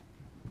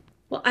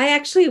 Well, I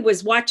actually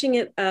was watching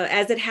it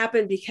as it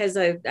happened because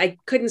I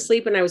couldn't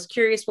sleep and I was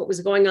curious what was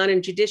going on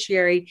in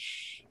judiciary.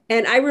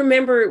 And I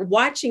remember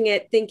watching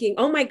it thinking,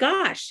 oh my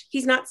gosh,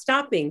 he's not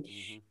stopping.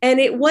 Mm-hmm. And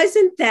it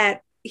wasn't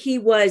that he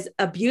was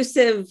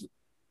abusive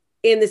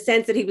in the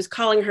sense that he was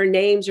calling her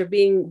names or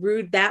being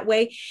rude that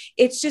way.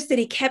 It's just that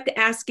he kept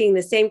asking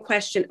the same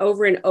question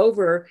over and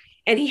over,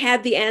 and he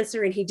had the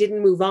answer and he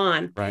didn't move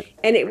on. Right.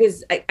 And it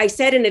was, I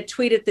said in a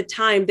tweet at the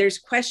time, there's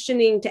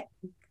questioning to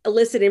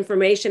elicit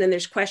information and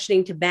there's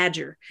questioning to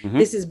badger. Mm-hmm.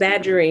 This is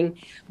badgering.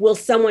 Will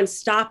someone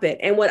stop it?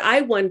 And what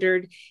I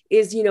wondered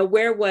is,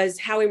 where was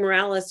Howie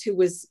Morales, who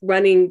was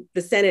running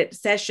the Senate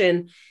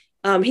session?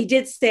 He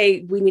did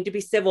say we need to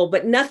be civil,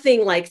 but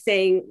nothing like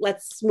saying,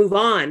 let's move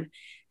on.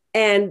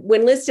 And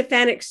when Liz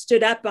Stefanik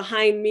stood up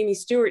behind Mimi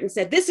Stewart and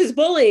said, this is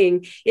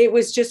bullying, it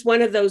was just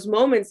one of those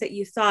moments that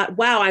you thought,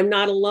 wow, I'm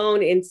not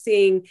alone in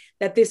seeing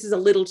that this is a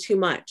little too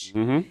much.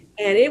 Mm-hmm.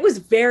 And it was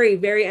very,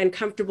 very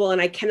uncomfortable. And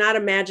I cannot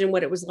imagine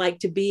what it was like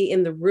to be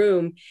in the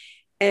room.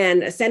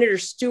 And Senator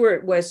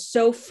Stewart was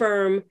so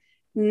firm,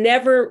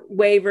 never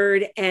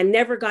wavered, and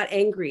never got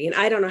angry. And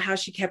I don't know how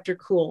she kept her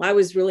cool. I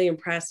was really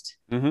impressed.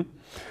 Mm-hmm.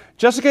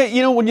 Jessica,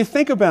 when you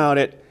think about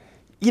it,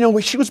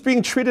 she was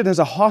being treated as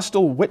a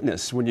hostile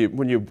witness when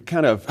you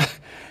kind of,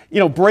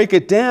 break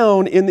it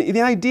down in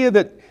the idea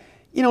that,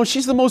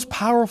 she's the most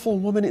powerful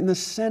woman in the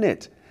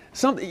Senate.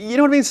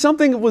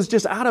 Something was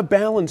just out of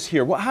balance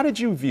here. Well, how did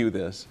you view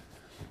this?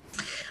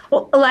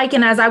 Well, like,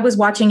 and as I was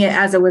watching it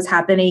as it was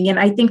happening, and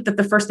I think that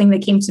the first thing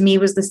that came to me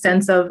was the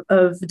sense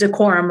of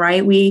decorum,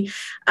 right? We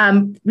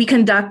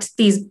conduct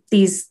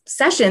these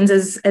sessions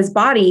as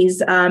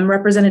bodies,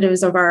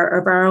 representatives of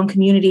our own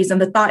communities,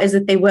 and the thought is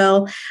that they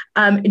will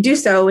do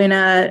so in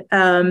a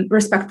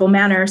respectful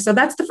manner. So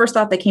that's the first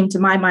thought that came to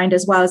my mind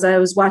as well as I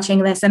was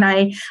watching this. And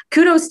I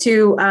kudos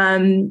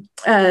to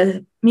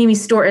Mimi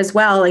Stewart as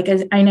well. Like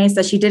I know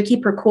that she did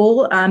keep her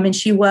cool, and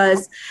she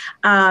was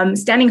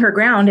standing her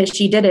ground as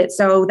she did it.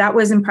 So that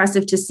was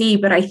impressive to see.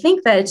 But I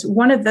think that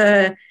one of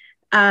the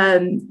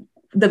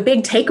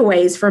big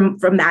takeaways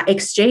from that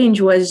exchange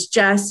was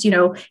just,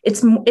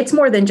 it's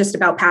more than just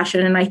about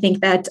passion. And I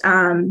think that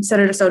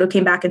Senator Soto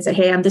came back and said,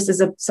 "Hey, this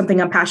is something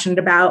I'm passionate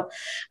about,"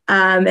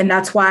 and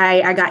that's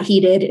why I got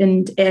heated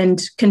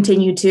and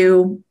continued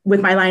to with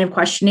my line of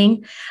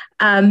questioning.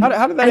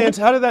 How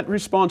did that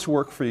response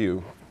work for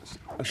you?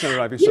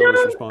 Senator Ivy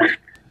Soto's response.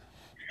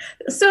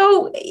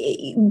 So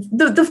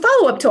the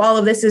follow-up to all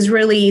of this is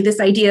really this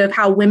idea of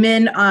how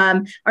women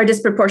are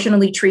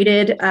disproportionately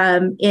treated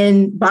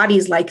in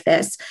bodies like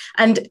this.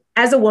 And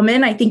as a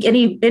woman, I think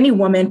any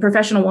woman,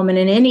 professional woman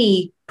in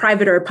any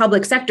private or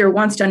public sector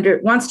wants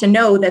to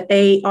know that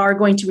they are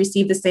going to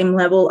receive the same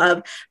level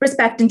of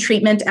respect and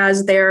treatment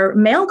as their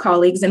male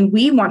colleagues. And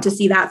we want to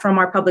see that from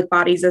our public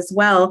bodies as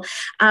well.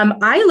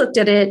 I looked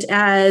at it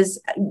as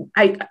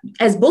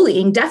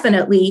bullying,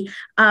 definitely,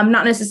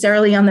 not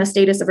necessarily on the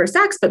status of her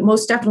sex, but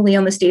most definitely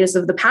on the status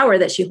of the power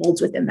that she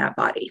holds within that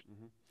body.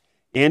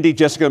 Andy,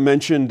 Jessica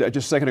mentioned just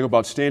a second ago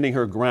about standing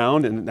her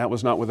ground, and that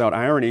was not without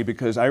irony,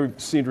 because I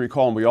seem to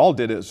recall, and we all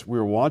did as we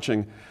were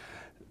watching,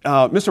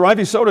 Mr.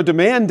 Ivy Soto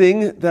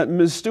demanding that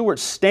Ms. Stewart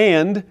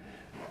stand,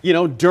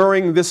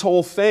 during this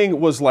whole thing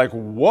was like,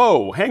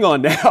 whoa, hang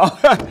on now.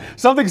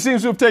 Something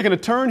seems to have taken a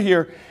turn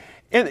here.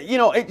 And,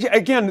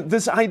 again,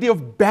 this idea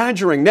of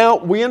badgering. Now,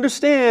 we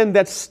understand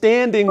that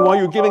standing while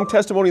you're giving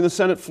testimony in the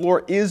Senate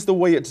floor is the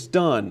way it's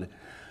done.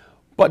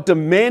 But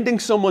demanding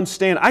someone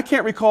stand, I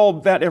can't recall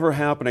that ever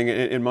happening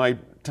in my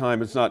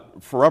time. It's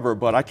not forever,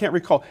 but I can't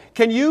recall.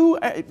 Can you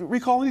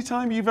recall any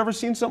time you've ever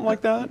seen something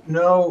like that?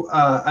 No,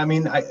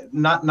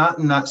 not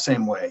in that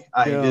same way.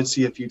 I did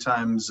see a few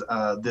times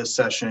this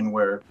session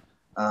where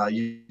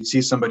you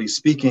see somebody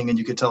speaking and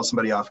you could tell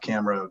somebody off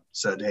camera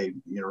said, "Hey,"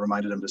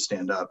 reminded them to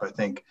stand up. I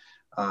think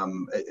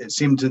it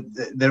seemed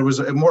there was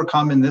a more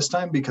common this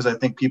time because I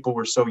think people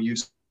were so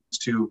used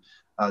to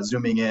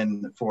Zooming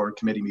in for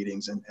committee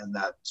meetings and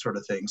that sort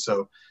of thing.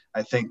 So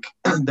I think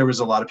there was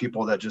a lot of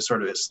people that just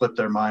sort of slipped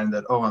their mind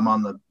that, oh, I'm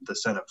on the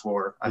Senate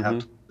floor. I have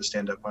to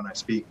stand up when I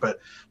speak. But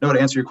no,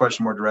 to answer your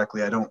question more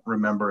directly, I don't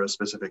remember a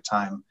specific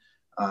time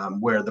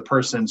where the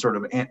person sort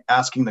of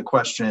asking the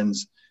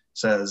questions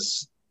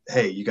says,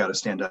 "Hey, you got to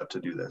stand up to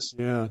do this."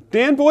 Yeah.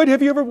 Dan Boyd,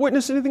 have you ever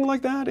witnessed anything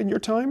like that in your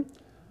time?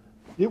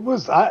 It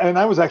was,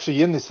 I was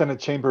actually in the Senate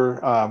chamber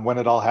when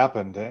it all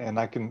happened, and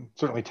I can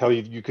certainly tell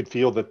you could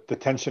feel the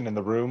tension in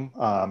the room,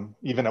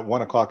 even at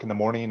 1 o'clock in the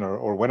morning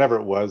or whenever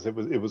it was. It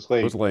was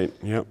late. It was late.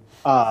 Yep.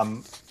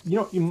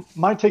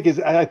 My take is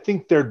I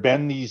think there'd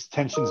been these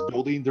tensions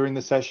building during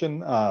the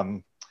session.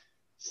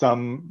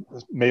 Some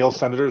male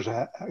senators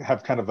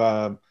have kind of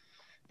a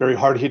very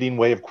hard-hitting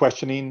way of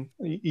questioning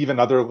even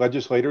other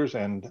legislators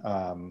and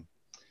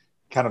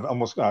kind of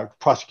almost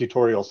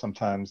prosecutorial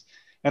sometimes.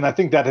 And I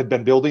think that had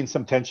been building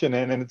some tension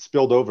and it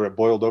spilled over. It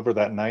boiled over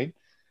that night.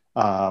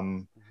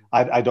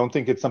 I don't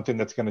think it's something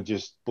that's going to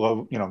just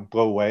blow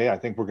away. I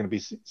think we're going to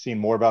be seeing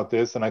more about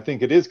this. And I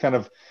think it is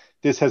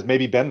this has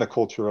maybe been the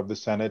culture of the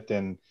Senate.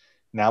 And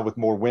now with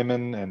more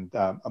women and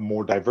a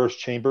more diverse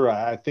chamber,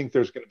 I think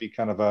there's going to be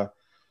kind of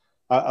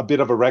a bit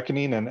of a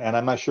reckoning. And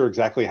I'm not sure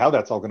exactly how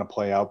that's all going to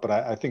play out. But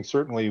I think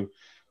certainly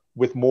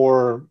with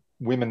more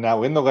women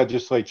now in the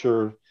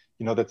legislature,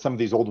 that some of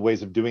these old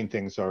ways of doing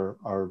things are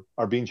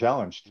being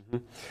challenged.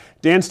 Mm-hmm.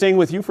 Dan, staying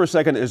with you for a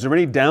second, is there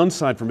any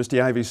downside for Misty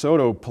Ivy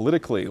Soto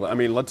politically? I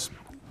mean,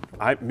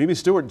 Mimi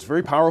Stewart is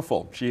very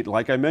powerful. She,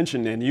 like I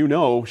mentioned, and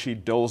she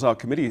doles out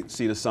committee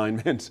seat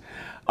assignments.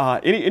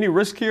 Any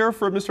risk here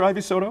for Mr. Ivy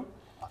Soto?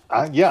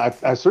 Yeah,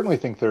 I certainly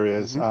think there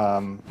is.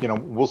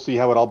 Mm-hmm. We'll see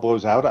how it all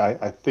blows out.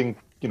 I think,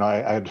 I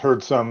had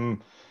heard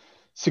some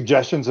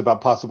suggestions about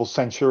possible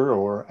censure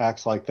or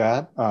acts like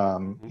that.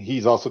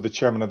 He's also the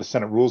chairman of the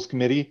Senate Rules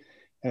Committee,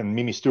 and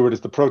Mimi Stewart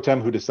is the pro tem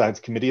who decides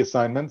committee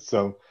assignments.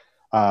 So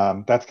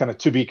that's kind of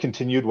to be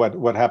continued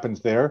what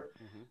happens there.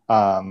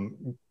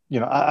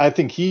 I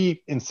think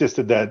he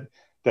insisted that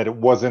it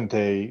wasn't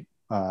a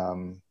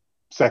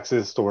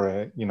sexist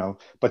or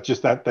but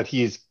just that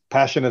he's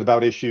passionate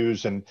about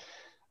issues.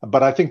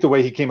 But I think the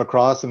way he came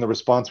across and the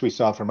response we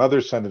saw from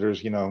other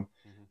senators,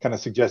 kind of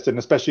suggested, and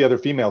especially other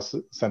female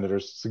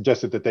senators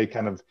suggested that they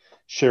kind of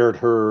shared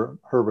her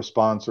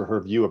response or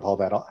her view of how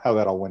that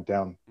all went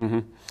down.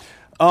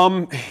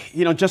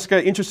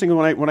 Jessica, interesting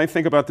when I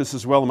think about this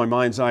as well in my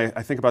mind's eye,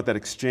 I think about that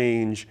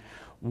exchange.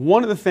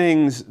 One of the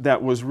things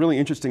that was really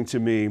interesting to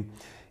me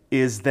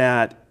is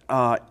that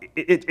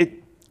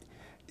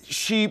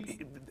she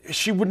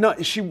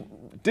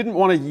didn't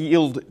want to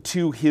yield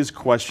to his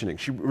questioning.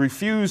 She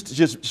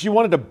refused, she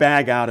wanted to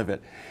bag out of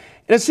it.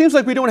 And it seems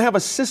like we don't have a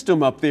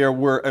system up there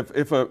where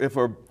if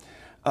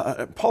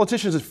a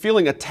politician is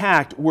feeling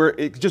attacked, where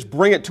it just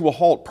bring it to a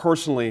halt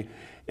personally.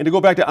 And to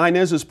go back to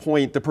Inez's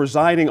point, the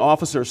presiding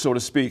officer, so to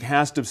speak,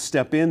 has to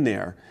step in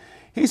there.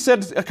 He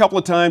said a couple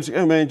of times,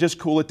 oh man, just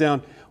cool it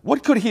down.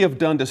 What could he have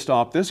done to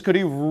stop this? Could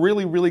he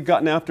really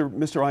gotten after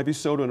Mr. Ivy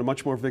Soto in a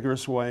much more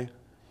vigorous way?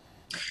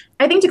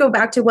 I think to go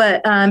back to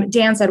what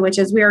Dan said, which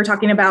is we are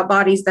talking about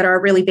bodies that are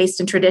really based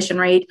in tradition,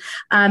 right?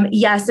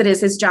 Yes, it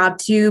is his job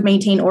to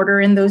maintain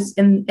order in those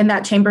in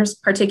that chambers,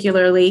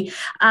 particularly.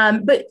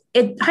 But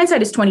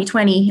hindsight is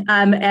 2020.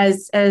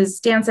 As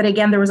Dan said,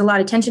 again, there was a lot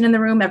of tension in the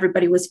room.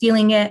 Everybody was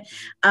feeling it.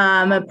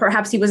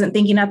 Perhaps he wasn't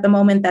thinking at the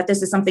moment that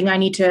this is something I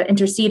need to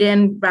intercede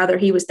in. Rather,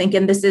 he was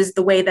thinking this is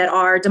the way that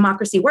our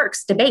democracy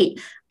works,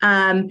 debate.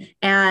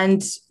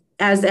 And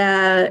as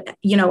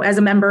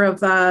a member of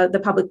the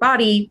public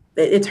body,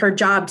 it's her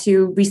job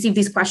to receive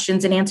these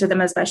questions and answer them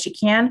as best she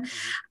can.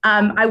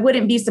 I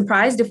wouldn't be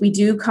surprised if we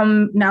do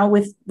come now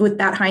with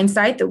that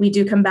hindsight, that we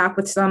do come back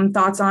with some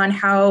thoughts on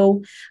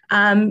how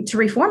to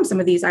reform some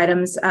of these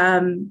items.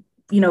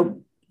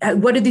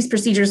 What do these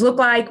procedures look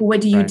like? What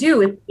do you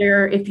do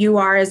if you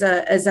are as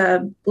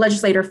a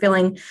legislator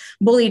feeling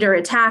bullied or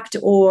attacked,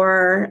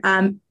 or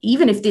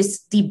even if these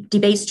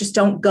debates just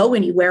don't go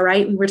anywhere,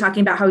 right? We were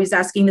talking about how he's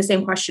asking the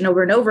same question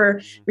over and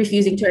over,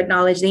 refusing to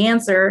acknowledge the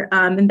answer,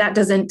 and that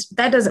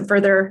doesn't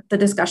further the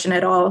discussion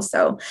at all.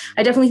 So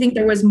I definitely think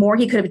there was more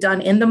he could have done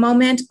in the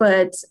moment,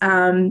 but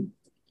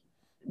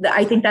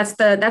I think that's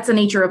the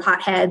nature of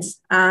hot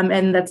heads,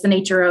 and that's the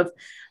nature of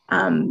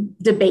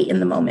debate in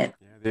the moment.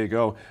 There you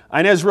go.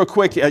 Inez, real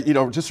quick,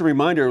 just a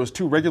reminder, it was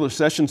 2 regular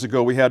sessions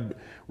ago. We had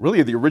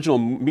really the original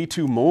Me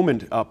Too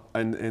moment up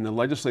in the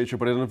legislature,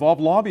 but it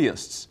involved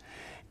lobbyists.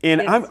 And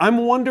yes. I'm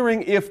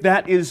wondering if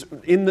that is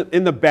in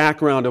the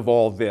background of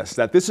all this,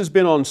 that this has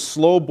been on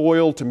slow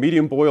boil to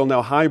medium boil,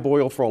 now high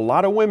boil for a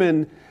lot of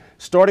women,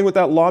 starting with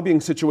that lobbying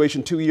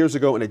situation 2 years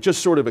ago, and it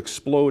just sort of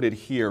exploded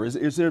here.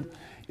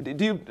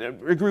 Do you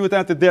agree with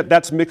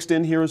that's mixed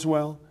in here as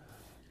well?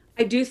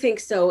 I do think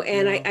so.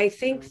 And I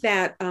think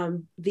that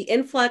the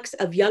influx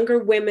of younger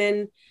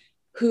women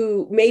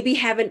who maybe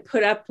haven't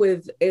put up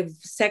with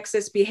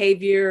sexist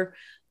behavior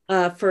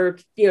for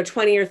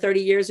 20 or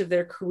 30 years of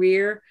their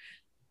career,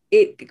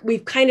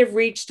 we've kind of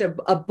reached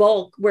a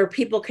bulk where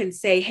people can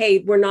say, hey,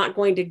 we're not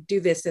going to do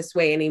this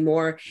way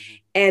anymore.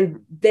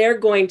 And they're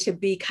going to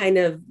be kind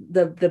of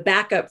the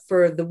backup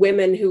for the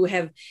women who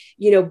have,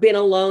 been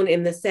alone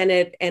in the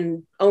Senate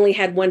and only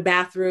had one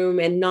bathroom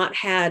and not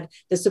had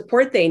the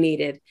support they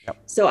needed. Yep.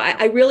 So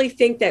I really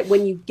think that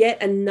when you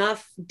get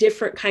enough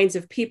different kinds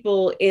of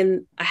people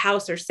in a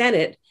House or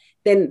Senate,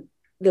 then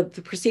the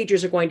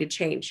procedures are going to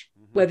change,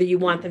 whether you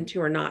want them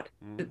to or not.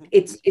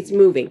 It's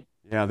moving.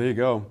 Yeah, there you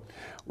go.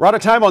 We're out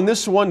of time on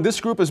this one. This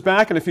group is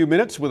back in a few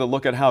minutes with a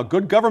look at how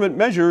good government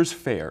measures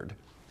fared.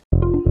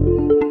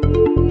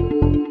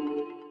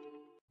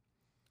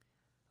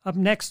 Up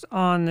next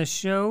on the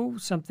show,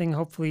 something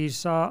hopefully you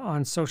saw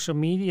on social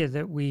media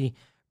that we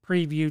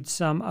previewed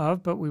some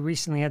of, but we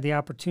recently had the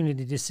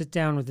opportunity to sit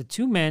down with the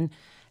 2 men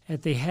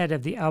at the head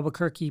of the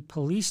Albuquerque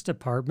Police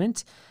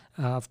Department.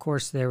 Of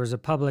course, there was a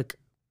public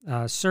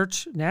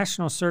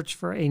national search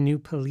for a new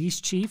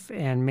police chief,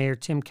 and Mayor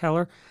Tim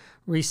Keller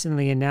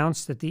recently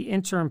announced that the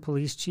interim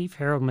police chief,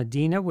 Harold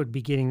Medina, would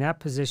be getting that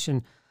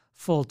position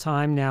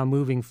full-time now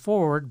moving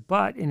forward.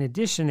 But in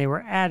addition, they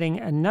were adding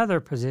another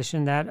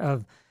position, that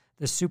of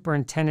the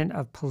Superintendent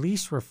of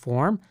Police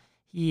Reform.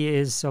 He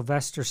is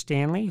Sylvester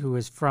Stanley, who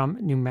is from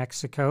New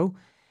Mexico.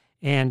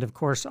 And of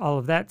course, all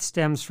of that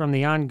stems from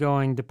the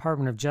ongoing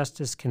Department of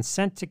Justice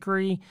consent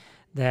decree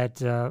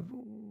that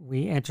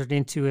we entered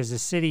into as a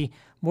city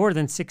more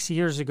than 6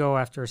 years ago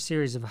after a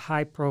series of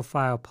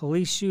high-profile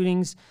police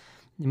shootings.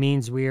 It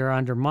means we are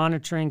under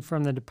monitoring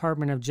from the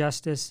Department of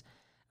Justice.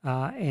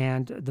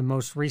 And the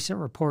most recent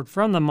report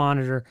from the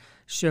Monitor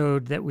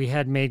showed that we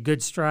had made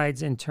good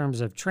strides in terms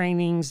of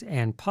trainings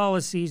and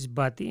policies,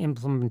 but the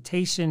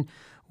implementation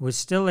was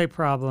still a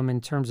problem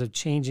in terms of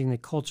changing the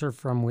culture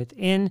from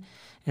within.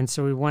 And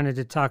so we wanted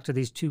to talk to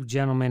these 2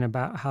 gentlemen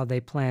about how they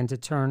plan to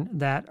turn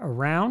that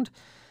around.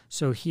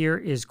 So here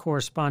is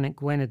correspondent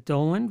Gwyneth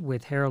Doland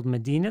with Harold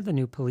Medina, the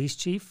new police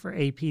chief for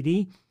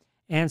APD,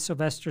 and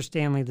Sylvester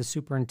Stanley, the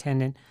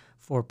superintendent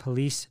for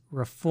police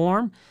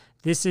reform.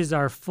 This is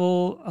our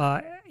full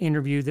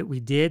interview that we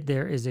did.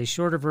 There is a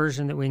shorter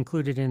version that we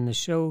included in the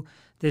show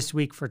this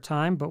week for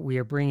time, but we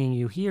are bringing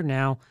you here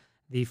now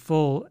the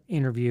full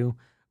interview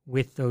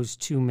with those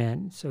 2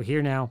 men. So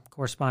here now,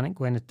 correspondent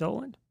Gwyneth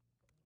Doland.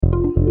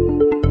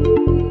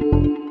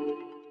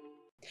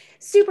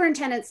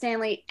 Superintendent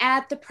Stanley,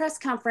 at the press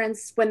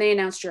conference when they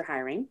announced your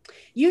hiring,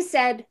 you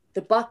said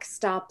the buck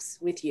stops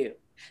with you.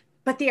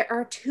 But there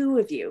are 2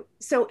 of you.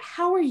 So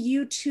how are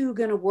you 2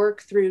 going to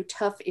work through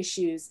tough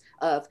issues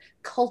of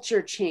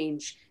culture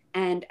change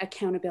and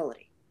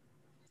accountability?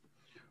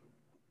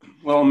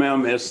 Well,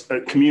 ma'am, it's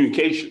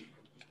communication.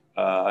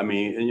 I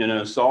mean,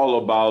 it's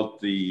all about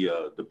the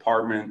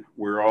department.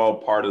 We're all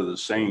part of the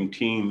same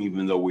team,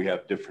 even though we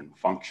have different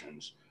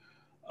functions.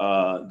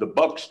 The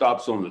buck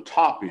stops on the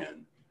top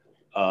end,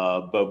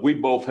 but we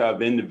both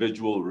have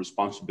individual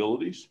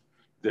responsibilities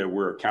that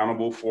we're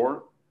accountable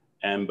for.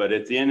 But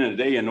at the end of the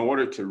day, in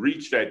order to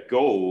reach that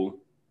goal,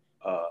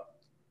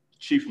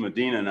 Chief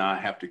Medina and I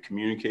have to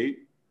communicate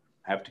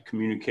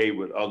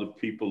with other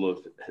people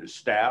of his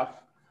staff.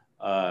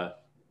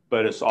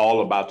 But it's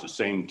all about the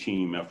same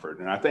team effort.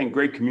 And I think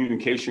great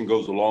communication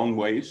goes a long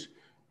ways.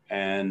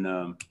 And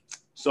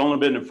it's only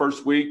been the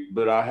first week,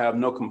 but I have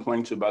no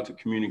complaints about the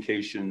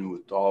communication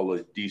with all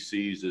the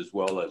DCs as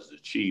well as the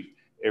chief.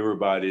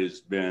 Everybody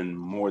has been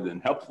more than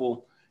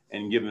helpful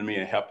and given me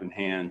a helping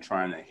hand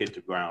trying to hit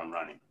the ground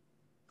running.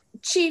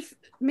 Chief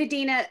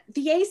Medina,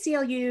 the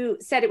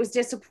ACLU said it was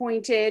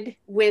disappointed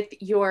with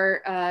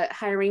your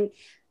hiring,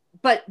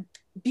 but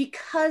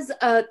because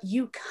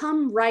you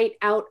come right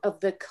out of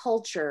the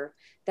culture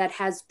that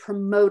has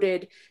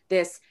promoted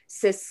this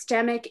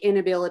systemic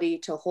inability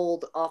to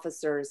hold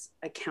officers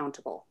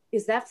accountable.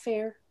 Is that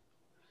fair?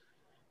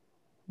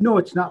 No,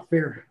 it's not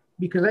fair.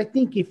 Because I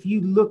think if you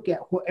look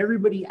at what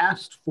everybody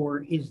asked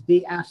for, is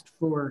they asked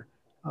for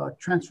a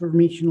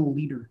transformational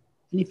leader.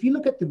 And if you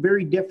look at the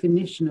very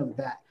definition of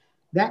that,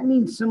 that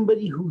means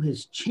somebody who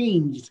has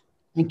changed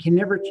and can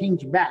never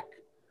change back.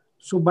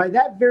 So by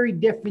that very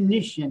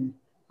definition,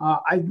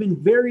 I've been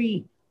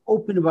very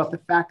open about the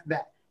fact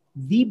that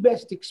the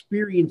best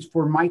experience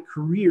for my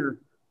career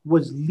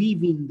was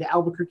leaving the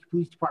Albuquerque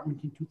Police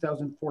Department in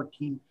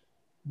 2014,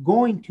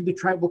 going to the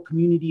tribal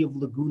community of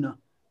Laguna,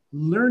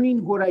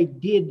 learning what I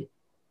did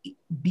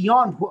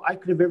beyond what I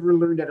could have ever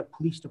learned at a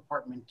police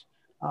department,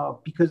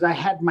 because I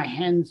had my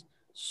hands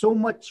so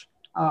much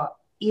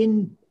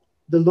in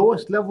the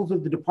lowest levels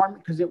of the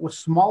department because it was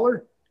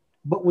smaller,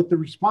 but with the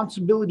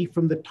responsibility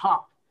from the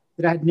top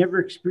that I had never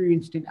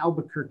experienced in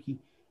Albuquerque.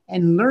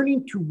 And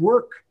learning to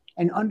work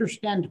and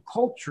understand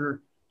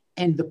culture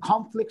and the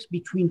conflicts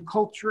between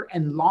culture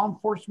and law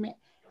enforcement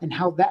and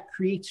how that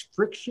creates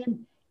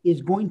friction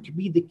is going to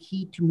be the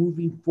key to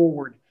moving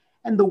forward.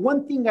 And the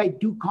one thing I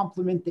do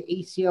compliment the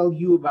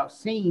ACLU about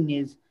saying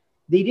is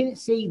they didn't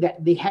say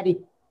that they had a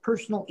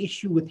personal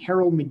issue with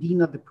Harold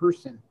Medina, the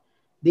person.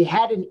 They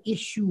had an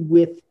issue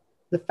with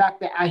the fact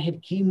that I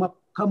had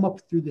come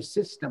up through the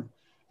system.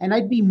 And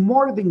I'd be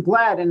more than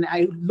glad, and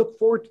I look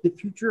forward to the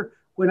future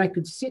when I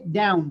could sit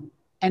down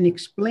and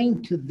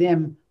explain to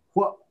them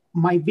what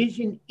my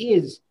vision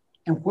is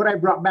and what I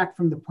brought back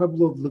from the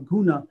Pueblo of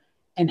Laguna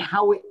and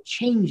how it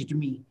changed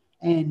me.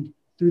 And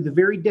through the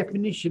very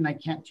definition, I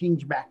can't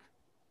change back.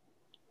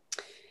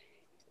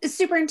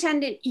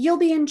 Superintendent, you'll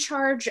be in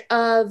charge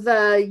of,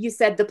 you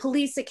said, the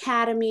police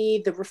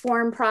academy, the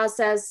reform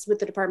process with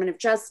the Department of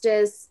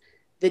Justice,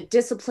 the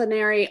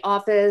disciplinary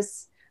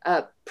office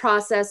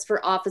process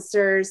for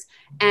officers,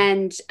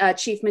 and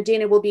Chief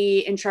Medina will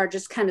be in charge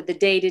of kind of the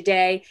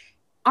day-to-day.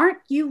 Aren't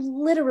you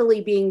literally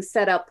being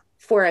set up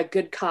for a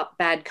good cop,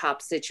 bad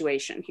cop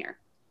situation here?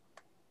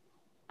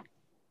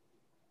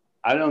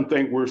 I don't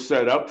think we're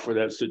set up for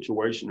that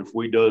situation if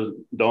we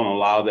don't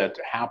allow that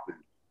to happen.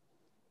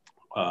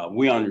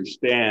 We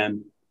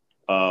understand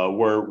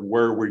where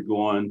we're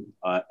going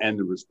and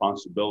the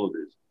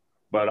responsibilities,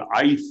 but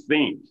I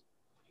think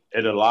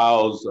it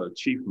allows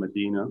Chief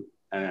Medina,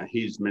 and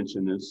he's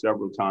mentioned this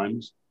several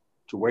times,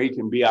 to where he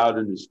can be out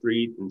in the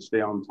street and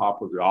stay on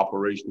top of the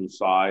operational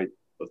side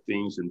of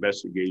things,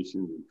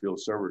 investigations and field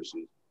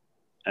services,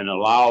 and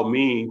allow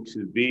me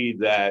to be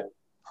that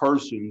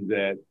person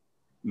that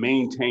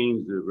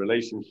maintains the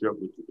relationship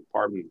with the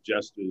Department of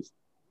Justice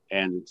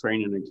and the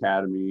training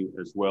academy,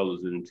 as well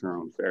as in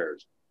internal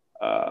affairs.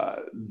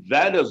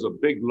 That is a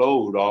big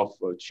load off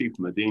Chief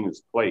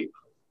Medina's plate.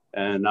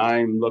 And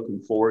I'm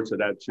looking forward to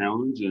that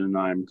challenge, and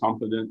I'm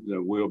confident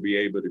that we'll be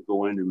able to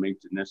go in and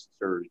make the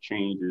necessary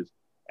changes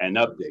and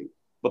update.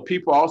 But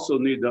people also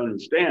need to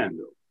understand,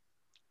 though,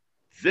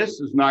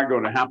 this is not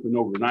going to happen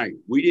overnight.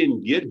 We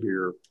didn't get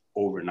here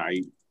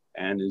overnight,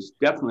 and it's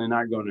definitely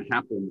not going to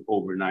happen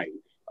overnight.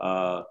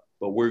 But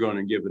we're going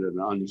to give it an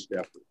honest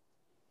effort.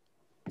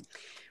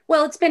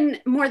 Well, it's been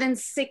more than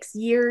 6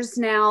 years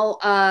now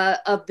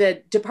of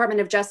the Department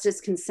of Justice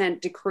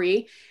consent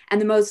decree. And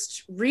the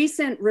most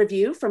recent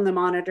review from the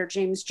monitor,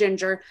 James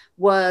Ginger,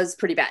 was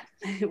pretty bad.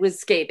 It was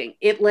scathing.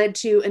 It led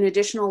to an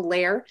additional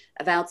layer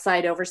of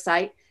outside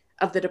oversight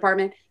of the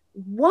department.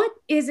 What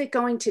is it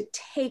going to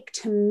take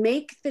to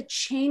make the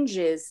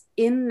changes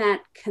in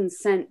that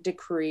consent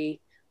decree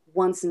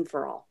once and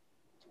for all?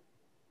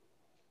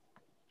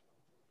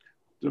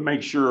 To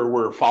make sure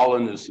we're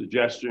following the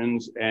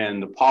suggestions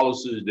and the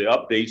policies, the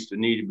updates that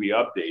need to be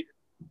updated.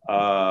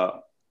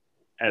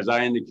 As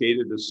I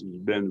indicated, this has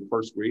been the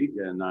first week,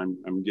 and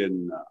I'm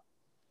getting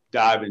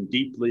diving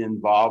deeply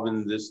involved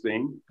in this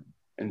thing.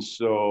 And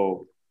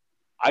so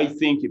I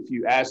think if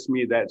you ask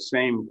me that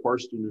same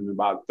question in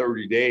about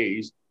 30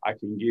 days, I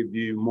can give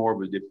you more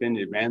of a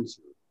definitive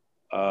answer.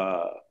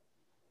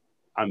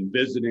 I'm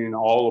visiting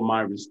all of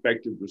my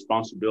respective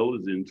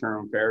responsibilities in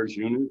Internal Affairs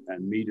Unit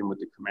and meeting with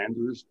the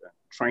commanders,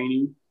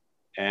 training,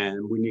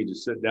 and we need to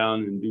sit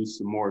down and do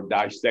some more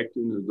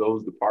dissecting of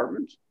those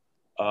departments,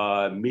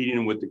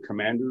 meeting with the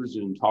commanders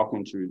and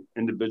talking to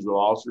individual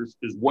officers,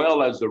 as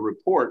well as the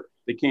report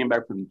that came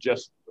back from the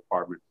Justice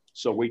Department,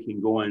 so we can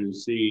go in and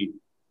see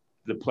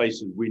the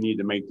places we need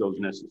to make those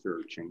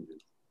necessary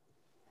changes.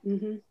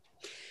 Mm-hmm.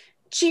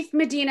 Chief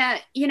Medina,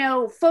 you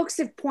know, folks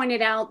have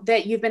pointed out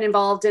that you've been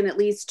involved in at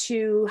least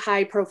 2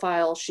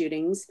 high-profile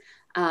shootings,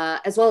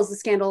 as well as the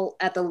scandal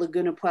at the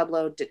Laguna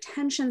Pueblo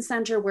Detention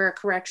Center, where a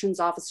corrections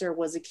officer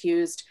was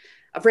accused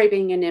of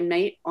raping an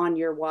inmate on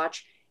your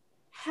watch.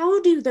 How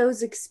do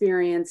those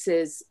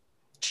experiences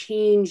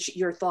change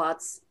your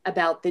thoughts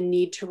about the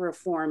need to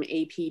reform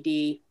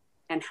APD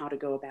and how to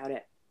go about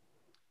it?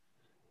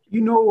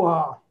 You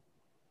know,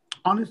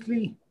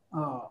 honestly,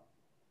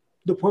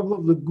 the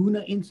Pueblo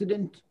Laguna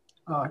incident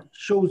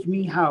shows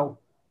me how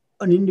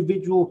an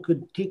individual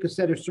could take a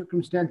set of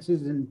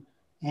circumstances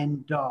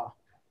and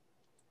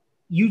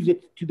use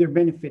it to their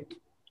benefit.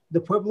 The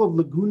Pueblo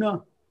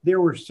Laguna,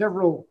 there were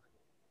several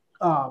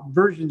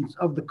versions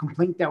of the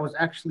complaint that was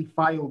actually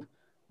filed.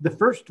 The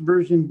first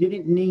version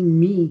didn't name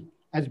me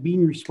as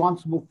being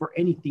responsible for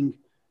anything.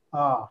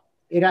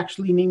 It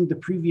actually named the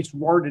previous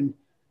warden.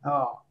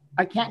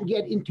 I can't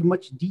get into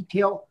much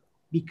detail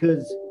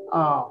because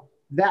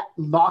that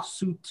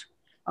lawsuit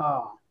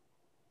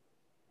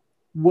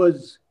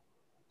was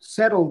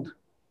settled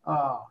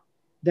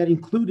that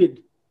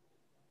included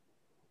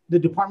the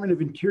Department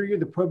of Interior,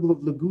 the Pueblo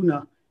of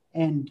Laguna,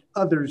 and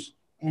others.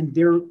 And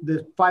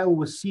the file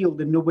was sealed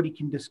and nobody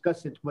can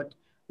discuss it. But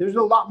there's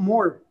a lot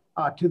more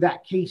to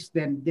that case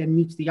than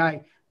meets the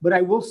eye. But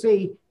I will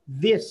say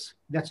this,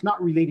 that's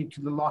not related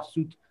to the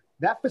lawsuit.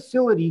 That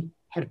facility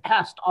had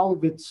passed all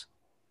of its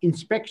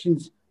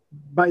inspections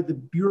by the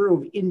Bureau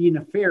of Indian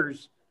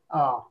Affairs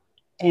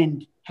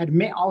and had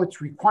met all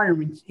its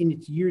requirements in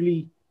its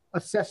yearly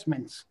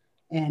assessments,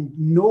 and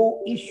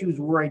no issues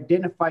were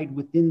identified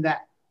within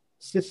that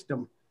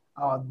system.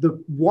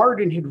 The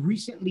warden had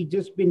recently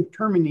just been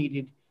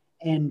terminated,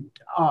 and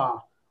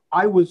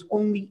I was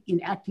only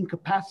in acting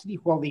capacity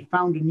while they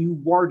found a new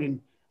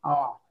warden.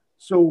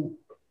 So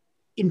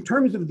in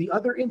terms of the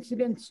other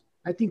incidents,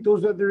 I think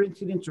those other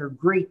incidents are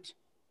great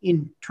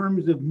in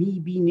terms of me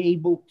being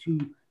able to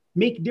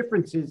make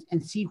differences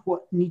and see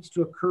what needs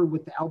to occur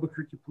with the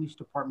Albuquerque Police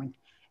Department.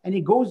 And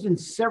it goes in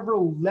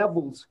several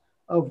levels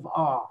of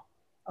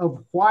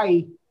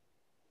why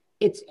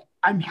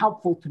I'm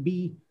helpful to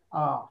be,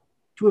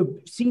 to have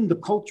seen the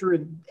culture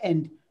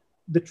and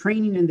the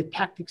training and the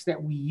tactics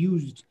that we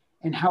used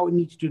and how it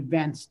needs to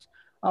advance.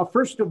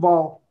 First of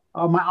all,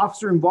 my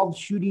officer-involved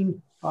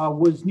shooting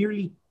was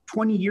nearly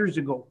 20 years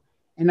ago.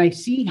 And I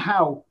see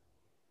how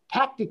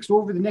tactics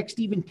over the next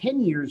even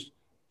 10 years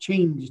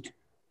changed.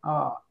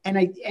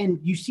 And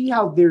you see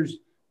how there's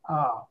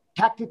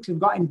tactics have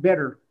gotten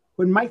better.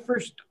 When my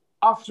first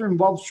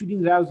officer-involved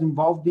shooting that I was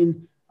involved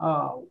in,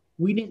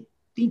 we didn't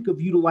think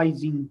of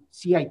utilizing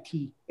CIT.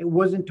 It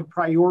wasn't a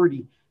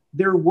priority.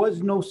 There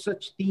was no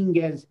such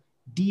thing as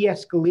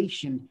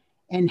de-escalation.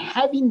 And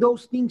having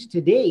those things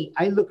today,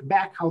 I look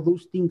back how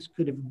those things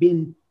could have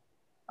been,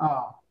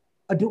 a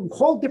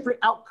whole different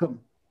outcome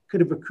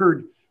could have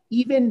occurred.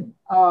 Even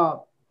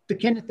the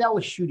Kenneth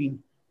Ellis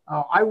shooting,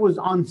 I was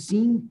on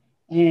scene,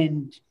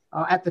 and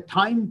at the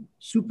time,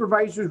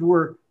 supervisors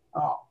were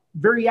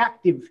very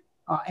active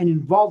and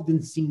involved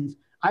in scenes.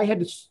 I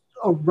had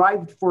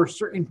arrived for a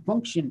certain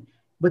function,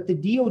 but the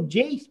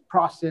DOJ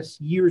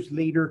process years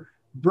later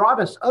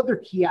brought us other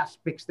key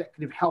aspects that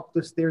could have helped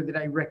us there that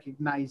I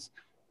recognize,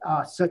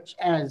 such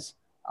as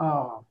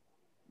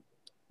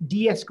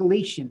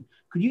de-escalation.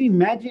 Could you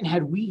imagine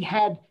had we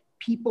had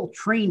people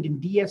trained in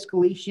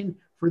de-escalation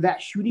for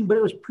that shooting, but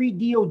it was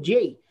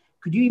pre-DOJ?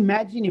 Could you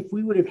imagine if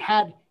we would have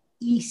had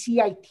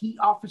ECIT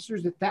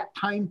officers at that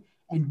time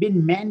and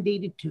been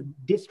mandated to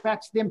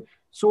dispatch them?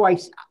 So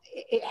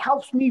it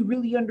helps me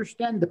really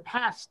understand the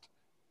past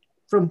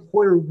from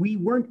where we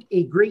weren't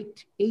a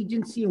great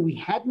agency and we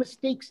had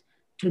mistakes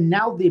to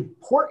now the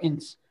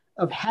importance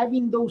of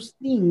having those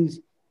things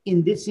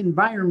in this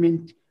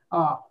environment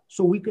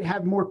so we could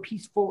have more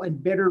peaceful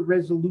and better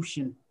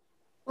resolution.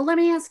 Well, let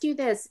me ask you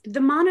this.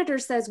 The Monitor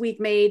says we've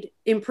made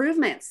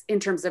improvements in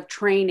terms of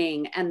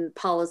training and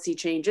policy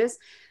changes.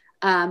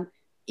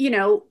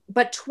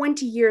 But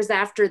 20 years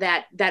after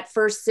that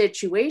first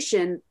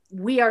situation,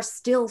 we are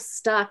still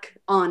stuck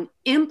on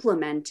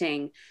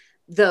implementing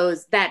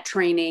that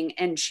training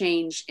and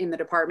change in the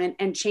department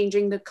and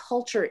changing the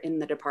culture in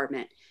the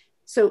department.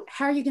 So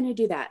how are you going to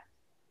do that?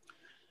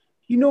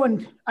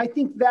 And I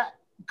think that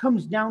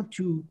comes down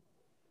to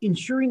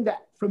ensuring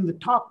that from the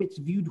top, it's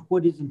viewed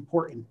what is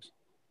important.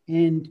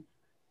 And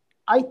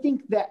I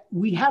think that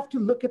we have to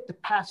look at the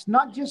past,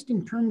 not just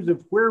in terms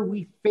of where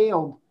we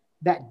failed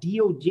that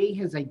DOJ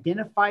has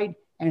identified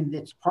and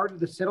that's part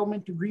of the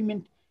settlement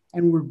agreement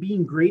and we're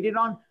being graded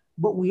on,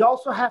 but we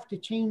also have to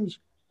change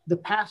the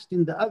past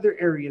in the other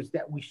areas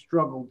that we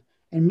struggled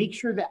and make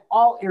sure that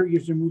all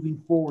areas are moving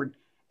forward.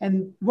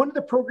 And one of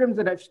the programs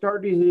that I've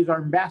started is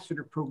our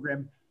ambassador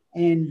program.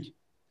 And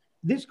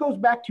this goes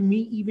back to me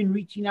even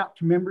reaching out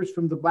to members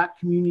from the Black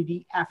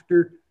community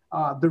after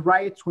the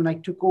riots when I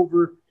took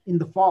over in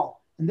the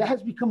fall. And that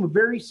has become a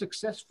very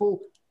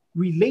successful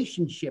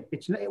relationship.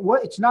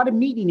 It's not a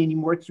meeting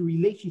anymore, it's a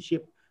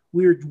relationship.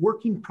 We're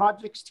working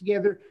projects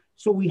together.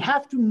 So we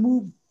have to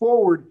move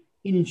forward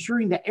in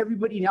ensuring that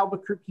everybody in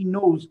Albuquerque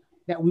knows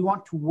that we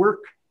want to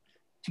work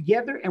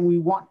together and we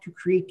want to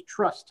create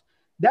trust.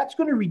 That's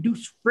going to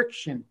reduce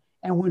friction.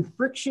 And when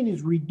friction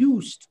is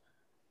reduced,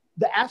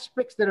 the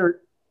aspects that are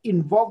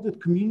involved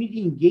with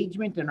community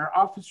engagement and our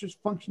officers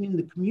functioning in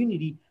the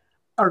community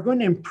are going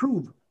to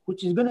improve,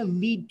 which is going to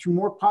lead to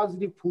more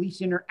positive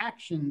police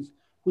interactions,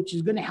 which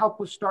is going to help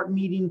us start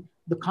meeting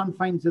the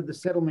confines of the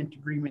settlement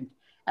agreement.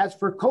 As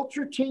for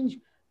culture change,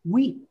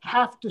 we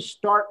have to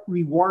start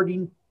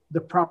rewarding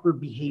the proper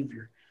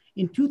behavior.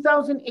 In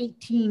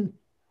 2018,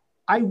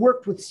 I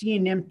worked with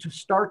CNM to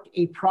start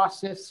a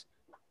process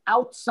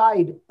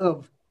outside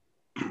of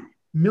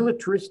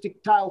militaristic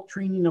style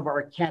training of our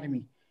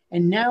academy.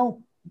 And now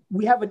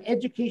we have an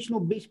educational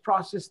based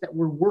process that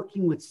we're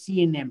working with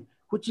CNM,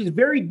 which is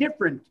very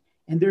different.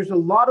 And there's a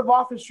lot of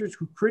officers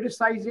who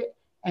criticize it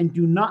and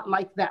do not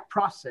like that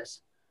process.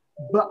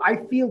 But I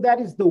feel that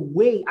is the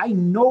way, I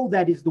know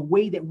that is the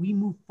way that we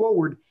move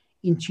forward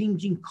in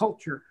changing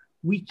culture.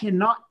 We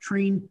cannot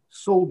train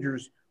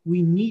soldiers.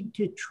 We need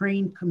to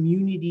train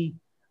community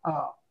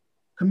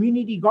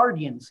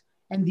guardians.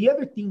 And the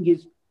other thing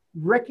is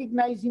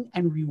recognizing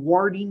and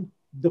rewarding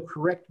the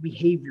correct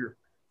behavior.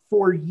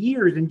 For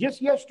years, and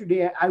just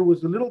yesterday, I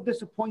was a little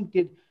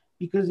disappointed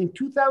because in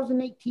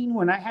 2018,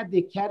 when I had the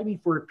academy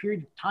for a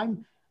period of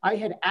time, I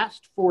had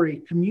asked for a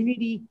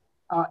community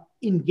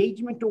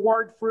engagement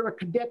award for a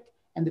cadet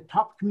and the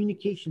top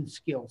communication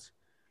skills.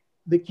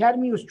 The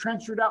academy was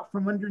transferred out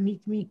from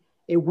underneath me.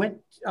 It went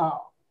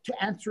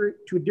to answer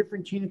it to a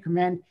different chain of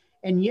command.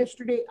 And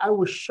yesterday, I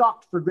was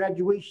shocked for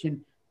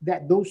graduation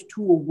that those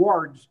two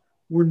awards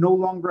were no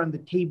longer on the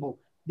table.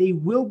 They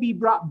will be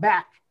brought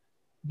back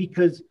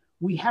because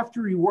we have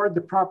to reward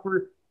the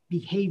proper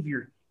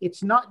behavior.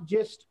 It's not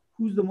just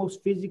who's the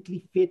most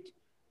physically fit,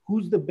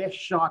 who's the best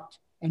shot,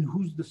 and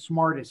who's the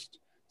smartest.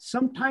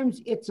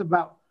 Sometimes it's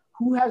about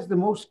who has the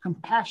most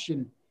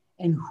compassion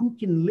and who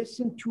can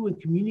listen to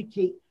and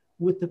communicate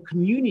with the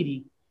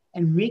community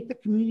and make the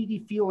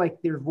community feel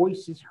like their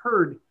voice is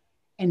heard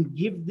and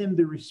give them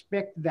the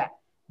respect that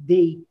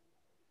they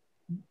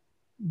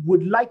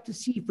would like to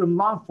see from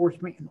law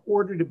enforcement in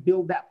order to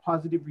build that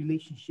positive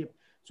relationship.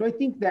 So I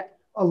think that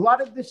a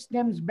lot of this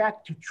stems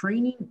back to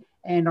training,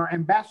 and our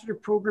ambassador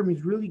program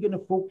is really going to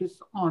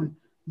focus on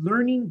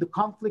learning the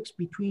conflicts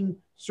between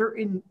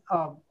certain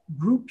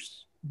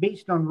groups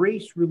based on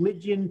race,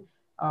 religion,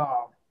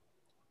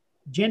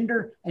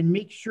 gender, and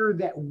make sure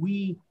that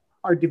we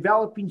are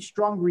developing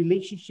strong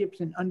relationships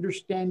and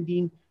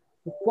understanding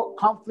what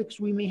conflicts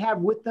we may have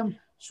with them,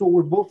 so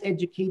we're both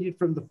educated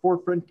from the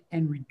forefront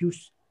and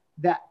reduce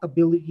that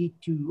ability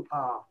to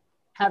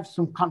have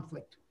some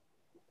conflict.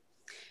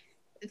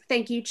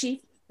 Thank you,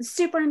 Chief.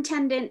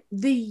 Superintendent,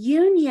 the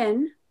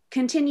union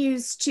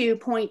continues to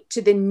point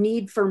to the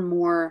need for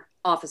more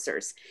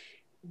officers.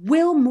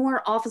 Will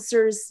more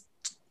officers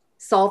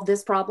solve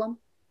this problem?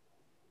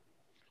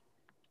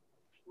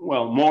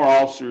 Well, more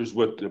officers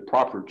with the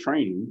proper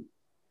training,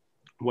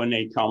 when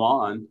they come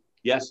on,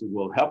 yes, it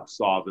will help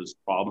solve this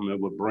problem. It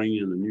will bring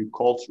in a new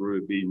culture.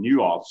 It would be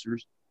new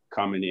officers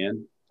coming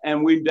in.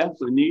 And we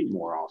definitely need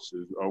more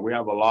officers. We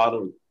have a lot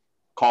of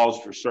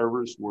calls for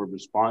service we're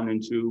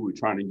responding to. We're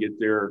trying to get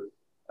there,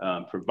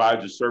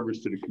 provide the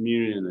service to the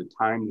community in a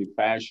timely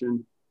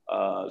fashion,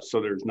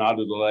 so there's not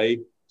a delay.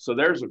 So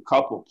there's a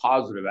couple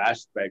positive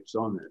aspects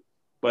on it.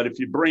 But if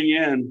you bring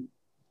in,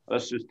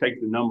 let's just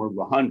take the number of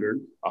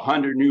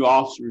 100 new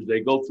officers, they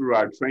go through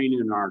our training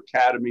in our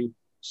academy.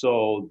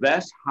 So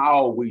that's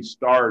how we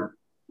start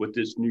with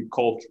this new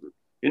culture.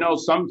 You know,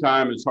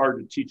 sometimes it's hard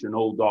to teach an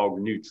old dog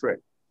a new trick.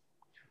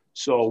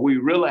 So we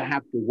really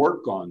have to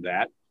work on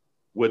that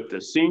with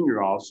the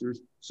senior officers.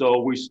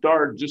 So we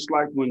start just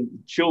like when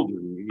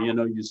children, you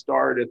know, you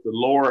start at the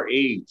lower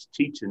age,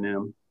 teaching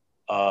them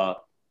the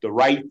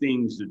right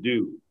things to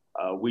do.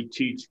 We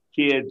teach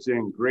kids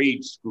in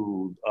grade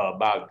school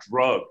about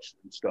drugs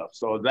and stuff.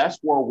 So that's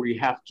where we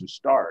have to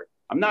start.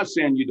 I'm not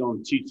saying you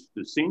don't teach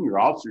the senior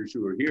officers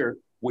who are here.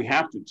 We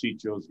have to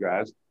teach those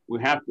guys. We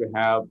have to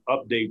have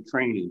update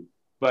training.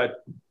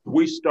 But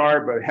we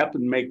start by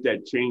helping make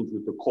that change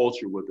with the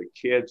culture, with the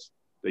kids,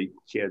 I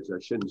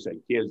shouldn't say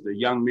kids, the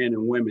young men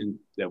and women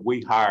that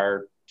we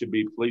hire to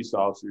be police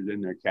officers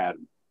in the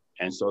academy.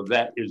 And so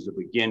that is the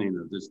beginning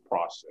of this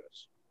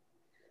process.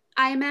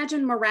 I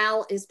imagine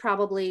morale is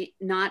probably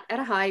not at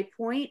a high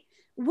point.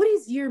 What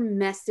is your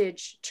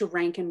message to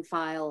rank and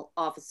file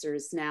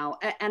officers now?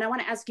 And I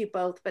want to ask you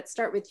both, but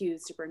start with you,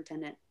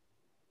 Superintendent.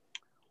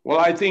 Well,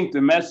 I think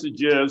the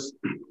message is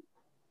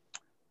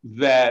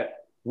that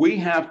we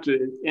have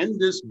to, in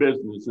this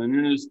business and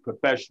in this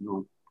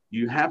professional,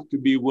 you have to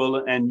be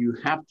willing and you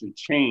have to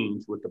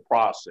change with the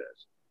process.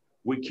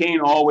 We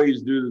can't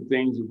always do the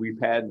things that we've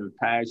had in the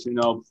past.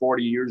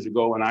 40 years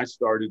ago when I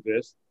started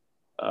this,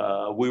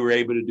 we were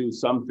able to do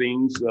some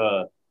things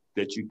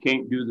that you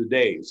can't do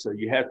today. So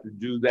you have to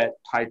do that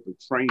type of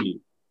training.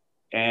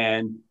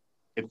 And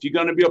if you're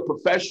going to be a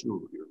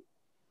professional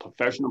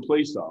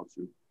police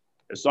officer,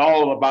 it's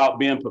all about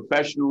being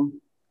professional,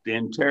 the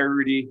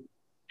integrity,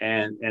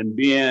 and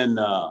being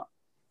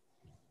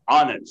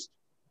honest.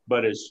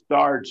 But it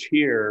starts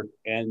here,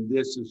 and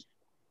this is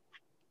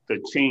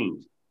the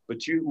change. But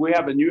we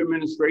have a new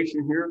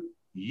administration here.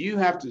 You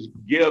have to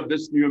give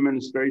this new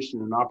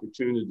administration an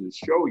opportunity to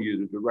show you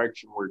the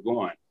direction we're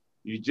going.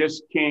 You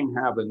just can't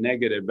have a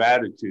negative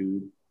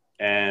attitude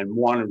and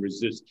want to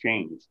resist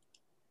change.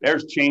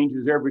 There's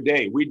changes every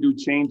day. We do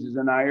changes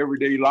in our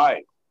everyday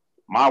life.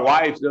 My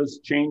wife does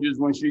changes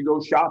when she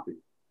goes shopping.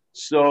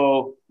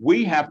 So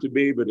we have to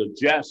be able to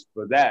adjust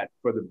for that,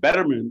 for the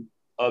betterment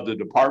of the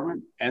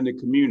department and the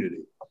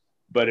community.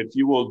 But if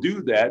you will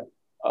do that,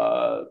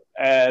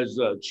 as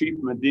Chief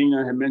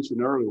Medina had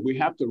mentioned earlier, we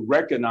have to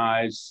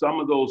recognize some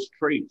of those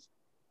traits,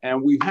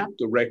 and we have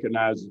to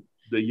recognize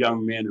the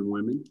young men and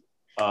women,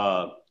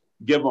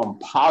 give them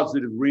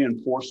positive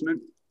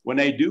reinforcement when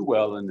they do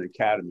well in the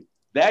academy.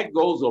 That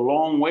goes a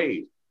long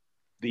way.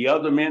 The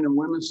other men and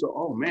women say,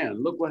 oh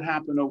man, look what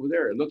happened over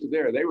there. Look at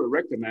there. They were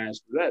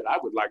recognized for that. I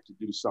would like to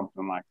do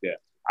something like that.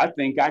 I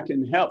think I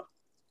can help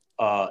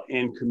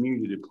in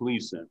community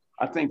policing.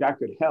 I think I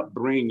could help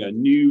bring a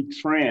new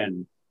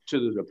trend to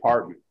the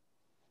department.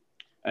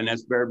 And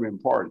that's very, very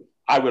important.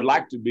 I would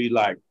like to be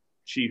like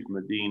Chief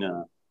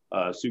Medina,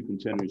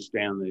 Superintendent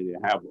Stanley, to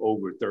have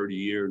over 30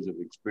 years of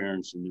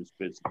experience in this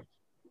business.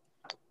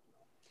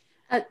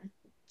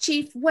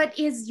 Chief, what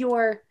is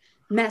your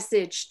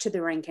message to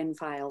the rank and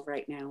file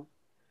right now?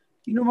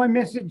 My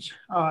message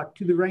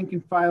to the rank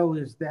and file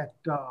is that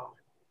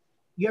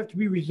you have to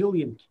be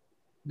resilient.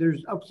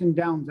 There's ups and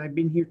downs. I've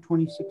been here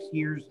 26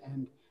 years,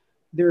 and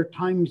there are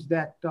times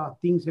that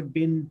things have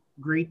been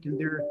great, and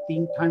there are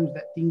times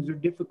that things are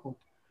difficult.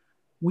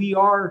 We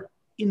are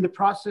in the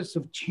process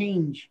of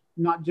change,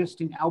 not just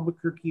in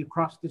Albuquerque,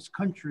 across this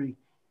country,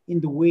 in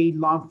the way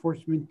law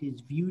enforcement is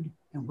viewed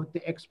and what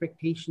the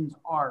expectations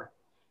are.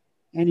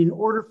 And in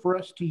order for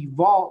us to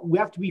evolve, we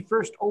have to be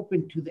first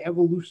open to the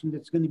evolution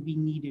that's going to be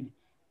needed.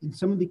 And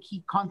some of the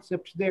key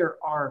concepts there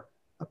are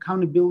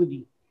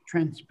accountability,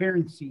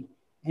 transparency,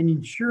 and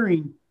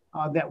ensuring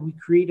that we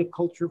create a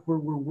culture where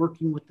we're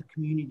working with the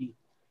community.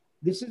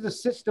 This is a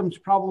systems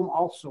problem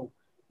also.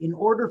 In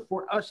order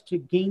for us to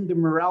gain the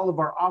morale of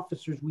our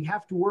officers, we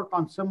have to work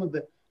on some of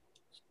the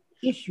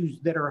issues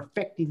that are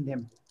affecting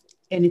them.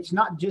 And it's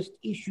not just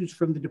issues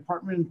from the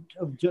Department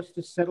of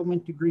Justice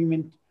Settlement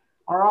Agreement.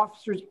 Our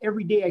officers,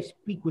 every day I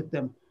speak with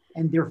them,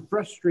 and they're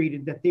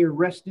frustrated that they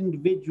arrest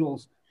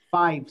individuals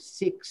 5,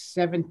 6,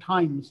 7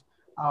 times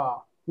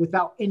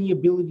without any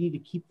ability to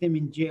keep them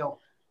in jail.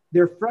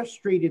 They're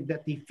frustrated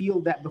that they feel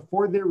that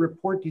before their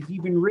report is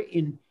even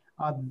written,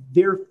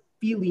 their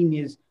feeling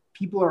is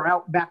people are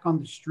out back on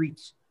the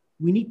streets.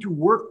 We need to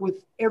work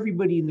with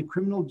everybody in the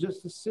criminal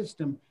justice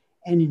system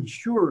and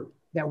ensure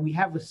that we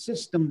have a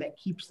system that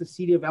keeps the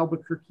city of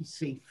Albuquerque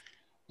safe.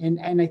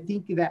 And I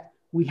think that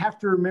we have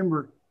to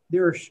remember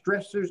there are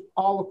stressors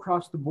all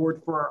across the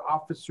board for our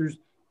officers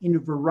in a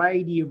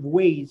variety of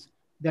ways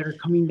that are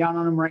coming down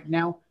on them right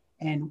now.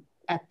 And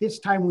at this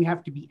time, we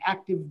have to be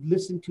active,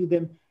 listen to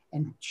them,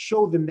 and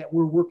show them that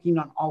we're working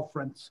on all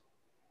fronts.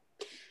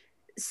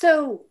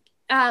 So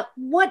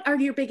what are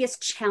your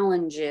biggest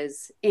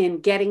challenges in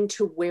getting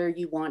to where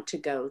you want to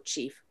go,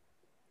 Chief?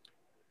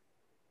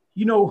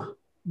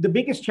 The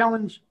biggest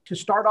challenge to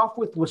start off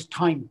with was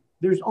time.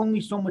 There's only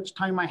so much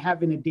time I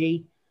have in a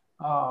day.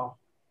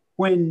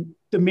 When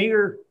the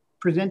mayor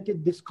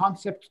presented this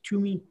concept to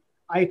me,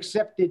 I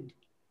accepted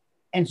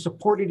and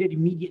supported it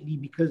immediately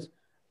because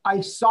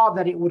I saw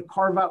that it would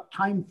carve out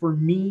time for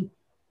me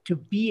to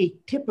be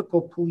a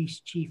typical police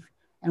chief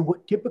and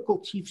what typical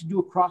chiefs do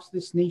across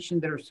this nation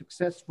that are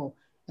successful,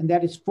 and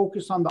that is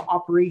focus on the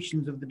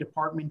operations of the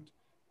department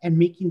and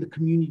making the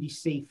community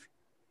safe.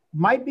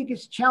 My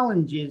biggest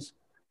challenge is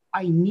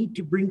I need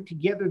to bring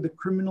together the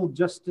criminal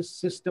justice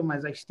system,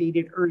 as I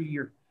stated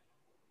earlier.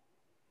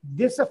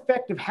 This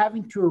effect of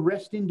having to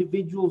arrest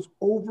individuals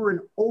over and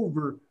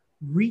over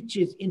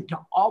reaches into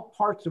all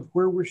parts of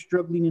where we're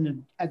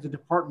struggling as a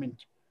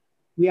department.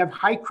 We have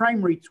high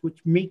crime rates, which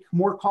make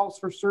more calls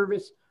for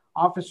service.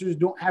 Officers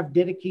don't have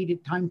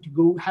dedicated time to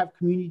go have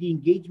community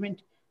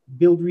engagement,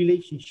 build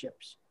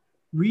relationships.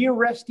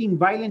 Rearresting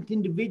violent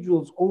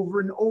individuals over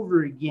and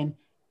over again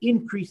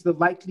increase the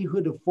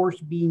likelihood of force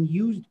being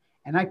used.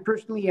 And I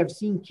personally have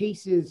seen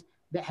cases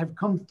that have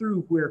come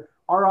through where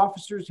our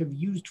officers have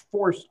used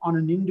force on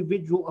an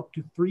individual up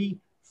to 3,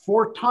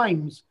 4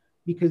 times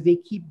because they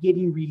keep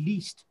getting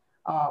released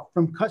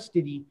from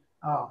custody.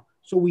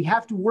 So we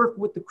have to work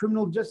with the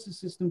criminal justice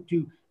system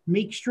to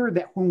make sure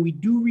that when we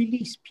do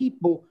release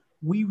people,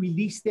 we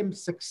release them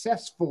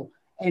successful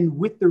and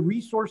with the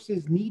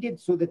resources needed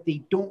so that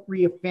they don't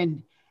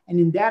reoffend. And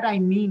in that, I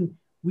mean,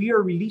 we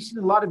are releasing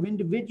a lot of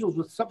individuals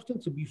with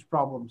substance abuse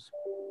problems.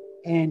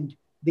 and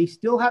they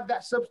still have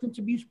that substance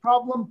abuse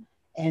problem,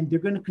 and they're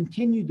going to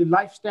continue the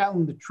lifestyle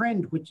and the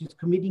trend, which is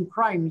committing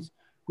crimes,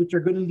 which are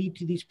going to lead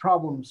to these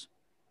problems.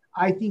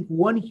 I think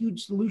one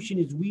huge solution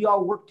is we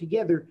all work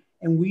together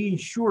and we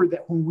ensure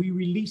that when we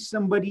release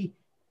somebody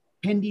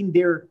pending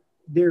their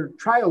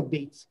trial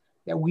dates,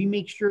 that we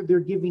make sure they're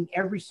giving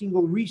every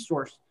single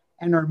resource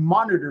and are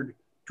monitored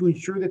to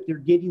ensure that they're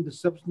getting the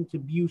substance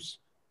abuse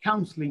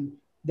counseling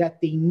that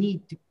they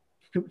need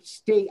to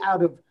stay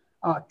out of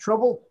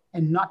trouble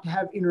and not to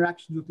have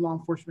interactions with law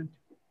enforcement.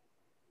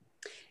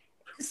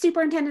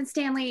 Superintendent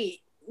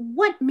Stanley,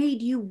 what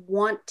made you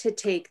want to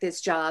take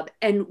this job,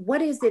 and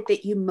what is it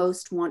that you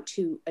most want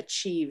to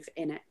achieve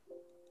in it?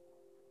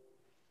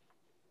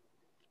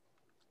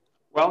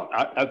 Well,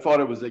 I thought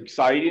it was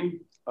exciting.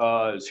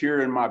 It's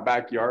here in my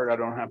backyard. I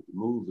don't have to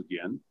move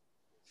again.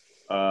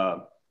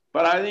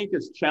 But I think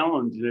it's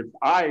challenging if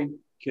I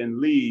can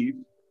leave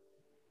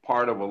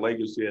part of a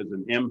legacy as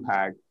an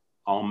impact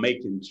on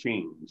making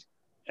change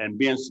and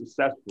being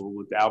successful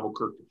with the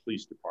Albuquerque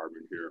Police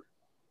Department here.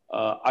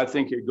 I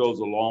think it goes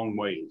a long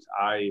ways.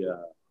 I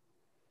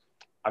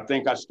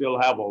think I still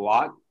have a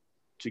lot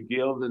to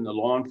give in the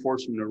law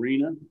enforcement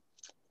arena.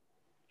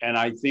 And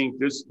I think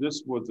this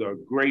was a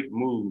great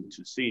move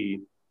to see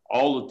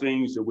all the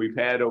things that we've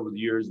had over the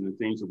years and the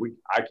things that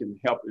I can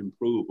help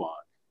improve on.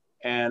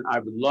 And I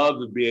would love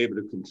to be able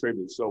to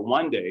contribute. So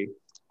one day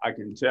I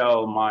can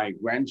tell my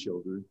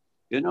grandchildren,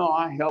 you know,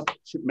 I helped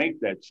make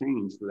that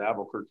change for the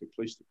Albuquerque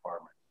Police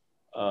Department.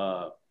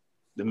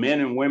 The men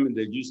and women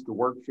that used to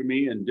work for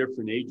me in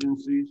different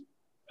agencies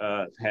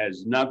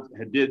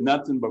did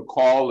nothing but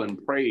call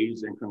and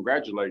praise and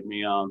congratulate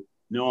me on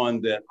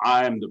knowing that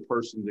I am the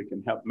person that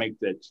can help make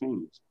that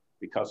change,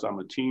 because I'm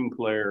a team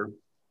player.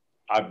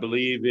 I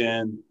believe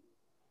in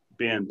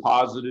being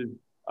positive.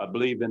 I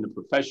believe in the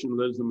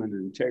professionalism and the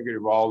integrity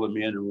of all the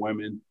men and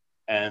women,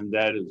 and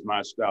that is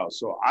my style.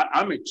 So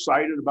I'm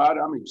excited about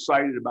it. I'm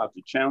excited about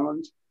the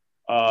challenge.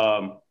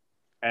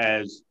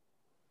 As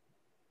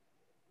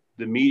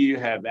the media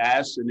have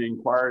asked and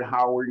inquired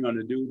how we're going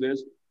to do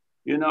this,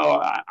 you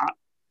know,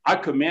 I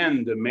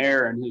commend the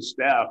mayor and his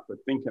staff for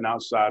thinking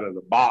outside of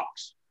the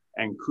box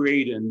and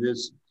creating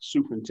this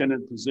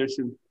superintendent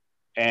position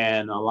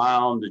and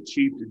allowing the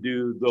chief to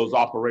do those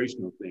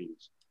operational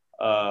things.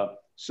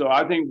 So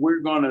I think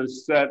we're going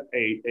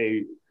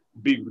to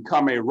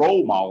become a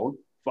role model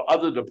for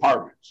other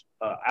departments.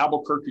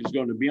 Albuquerque is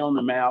going to be on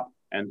the map,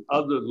 and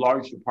other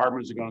large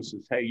departments are going to say,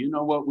 hey, you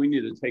know what? We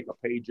need to take a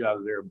page out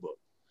of their book.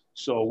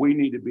 So we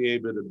need to be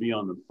able to be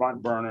on the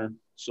front burner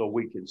so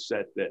we can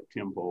set that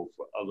tempo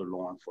for other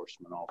law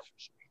enforcement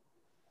officers.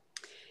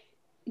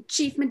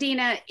 Chief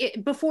Medina,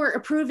 before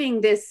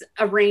approving this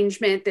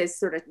arrangement, this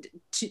sort of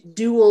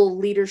dual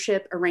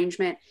leadership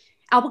arrangement,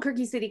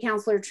 Albuquerque City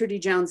Councilor Trudy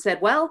Jones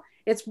said, well,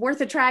 it's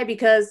worth a try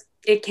because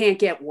it can't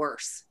get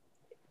worse.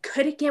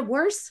 Could it get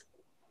worse?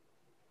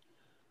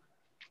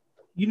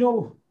 You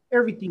know,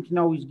 everything can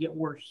always get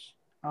worse.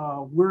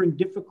 We're in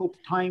difficult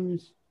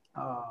times.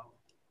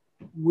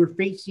 We're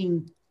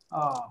facing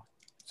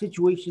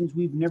situations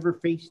we've never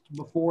faced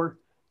before.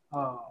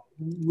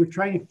 We're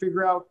trying to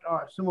figure out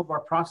some of our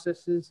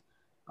processes.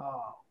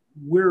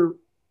 We're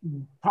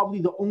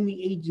probably the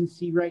only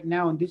agency right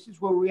now, and this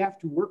is where we have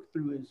to work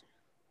through, is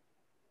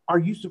our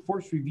use of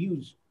force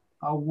reviews.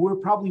 We're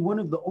probably one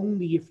of the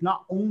only, if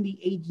not only,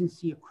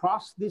 agency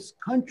across this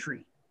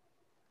country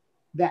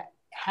that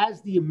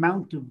has the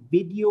amount of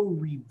video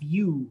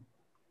review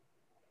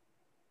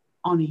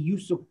on a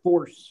use of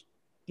force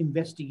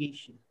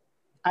investigation.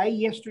 I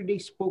yesterday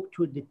spoke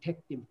to a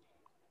detective,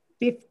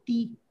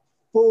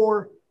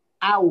 54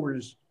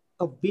 hours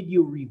of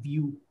video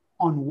review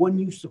on one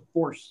use of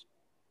force.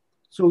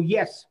 So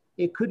yes,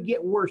 it could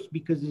get worse,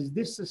 because is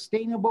this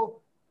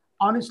sustainable?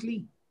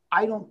 Honestly,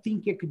 I don't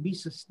think it could be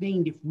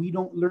sustained if we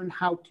don't learn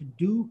how to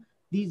do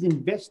these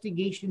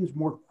investigations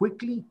more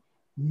quickly,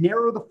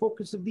 narrow the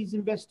focus of these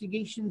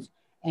investigations,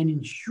 and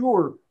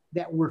ensure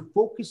that we're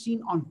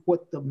focusing on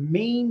what the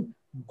main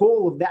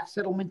goal of that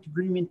settlement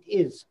agreement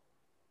is: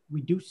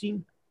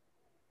 reducing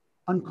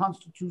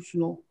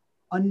unconstitutional,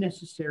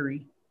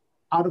 unnecessary,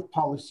 out of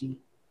policy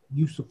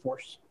use of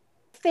force.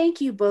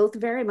 Thank you both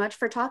very much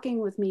for talking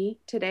with me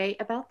today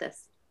about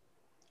this.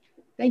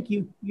 Thank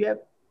you. You have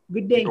a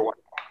good day.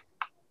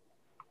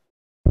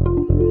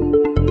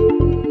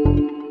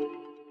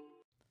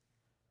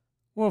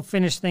 We'll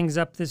finish things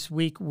up this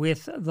week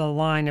with the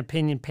Line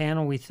Opinion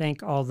Panel. We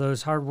thank all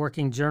those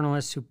hardworking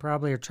journalists who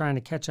probably are trying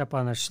to catch up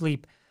on their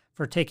sleep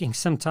for taking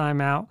some time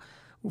out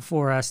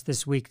for us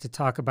this week to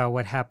talk about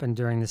what happened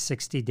during the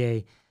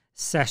 60-day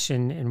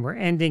session. And we're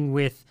ending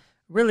with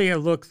really a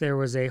look. There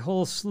was a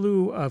whole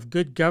slew of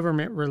good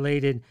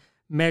government-related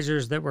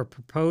measures that were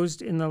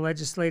proposed in the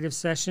legislative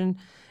session,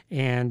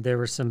 and there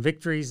were some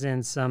victories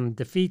and some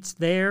defeats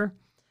there.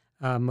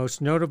 Most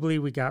notably,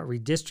 we got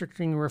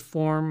redistricting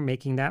reform,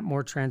 making that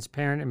more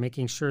transparent and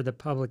making sure that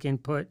public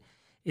input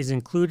is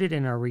included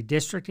in our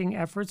redistricting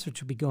efforts, which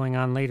will be going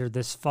on later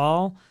this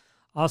fall.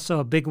 Also,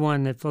 a big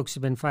one that folks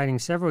have been fighting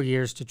several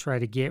years to try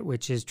to get,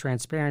 which is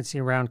transparency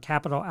around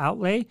capital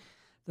outlay,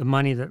 the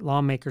money that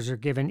lawmakers are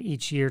given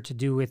each year to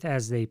do with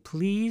as they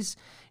please.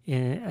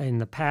 In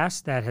the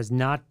past, that has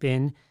not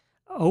been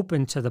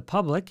open to the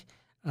public,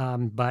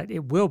 but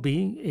it will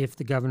be if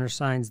the governor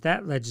signs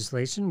that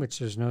legislation, which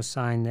there's no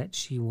sign that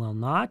she will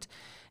not.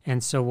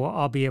 And so we'll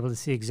all be able to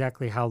see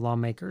exactly how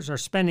lawmakers are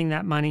spending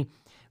that money.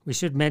 We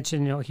should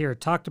mention, here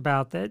it talked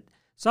about that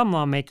some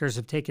lawmakers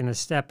have taken a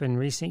step in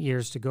recent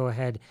years to go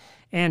ahead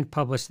and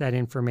publish that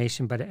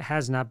information, but it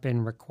has not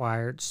been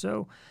required.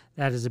 So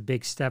that is a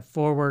big step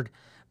forward,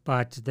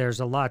 but there's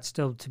a lot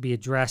still to be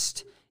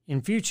addressed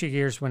in future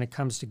years when it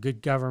comes to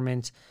good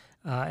government.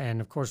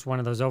 And of course, one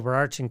of those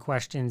overarching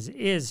questions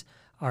is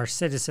our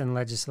citizen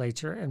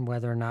legislature and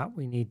whether or not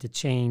we need to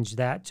change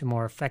that to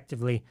more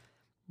effectively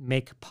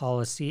make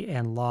policy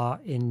and law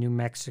in New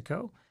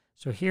Mexico.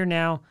 So here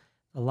now,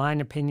 the Line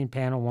Opinion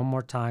Panel one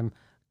more time,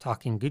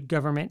 talking good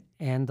government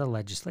and the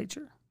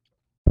legislature.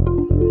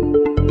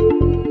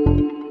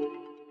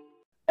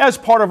 As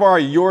part of our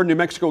Your New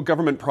Mexico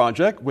Government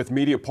project with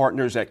media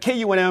partners at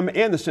KUNM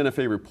and the Santa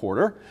Fe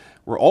Reporter,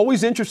 we're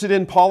always interested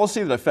in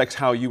policy that affects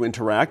how you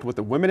interact with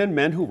the women and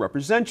men who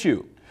represent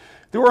you.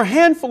 There were a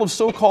handful of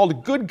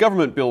so-called good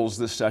government bills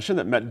this session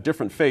that met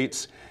different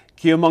fates.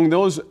 Key among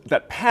those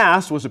that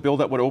passed was a bill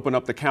that would open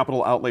up the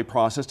capital outlay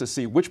process to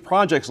see which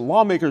projects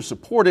lawmakers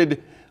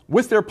supported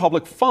with their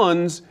public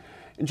funds.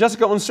 And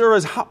Jessica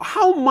Onsuras,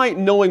 how might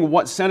knowing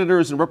what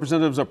senators and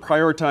representatives are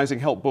prioritizing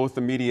help both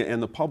the media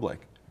and the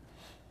public?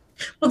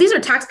 Well, these are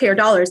taxpayer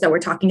dollars that we're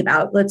talking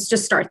about. Let's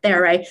just start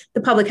there, right?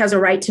 The public has a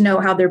right to know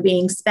how they're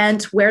being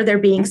spent, where they're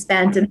being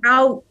spent, and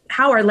how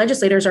our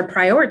legislators are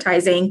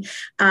prioritizing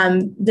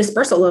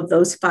dispersal of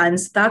those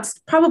funds. That's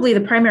probably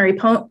the primary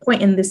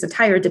point in this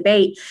entire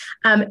debate.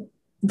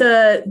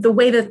 The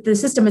way that the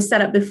system is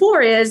set up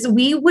before is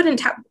we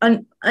wouldn't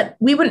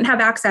have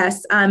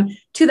access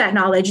to that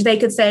knowledge. They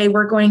could say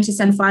we're going to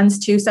send funds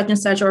to such and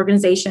such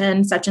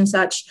organization, such and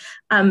such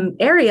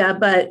area,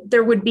 but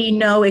there would be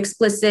no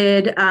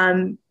explicit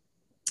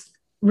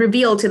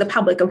reveal to the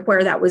public of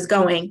where that was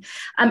going.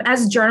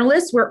 As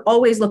journalists, we're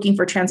always looking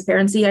for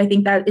transparency. I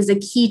think that is a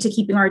key to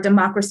keeping our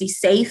democracy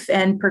safe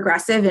and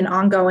progressive and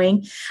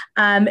ongoing.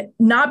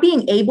 Not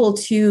being able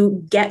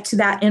to get to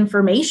that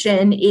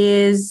information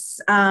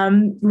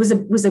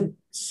was a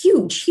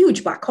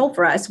huge black hole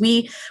for us.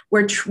 We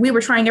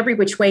were trying every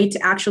which way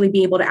to actually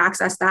be able to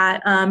access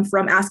that,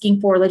 from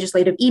asking for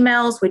legislative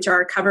emails, which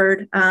are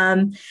covered,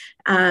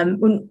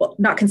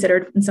 not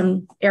considered in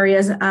some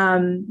areas,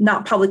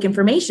 not public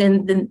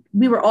information. Then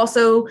we were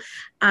also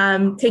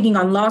taking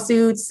on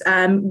lawsuits.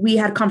 We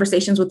had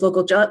conversations with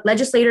local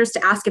legislators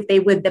to ask if they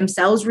would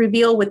themselves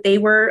reveal what they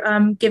were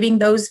giving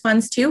those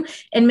funds to.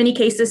 In many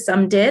cases,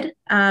 some did.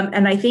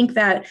 And I think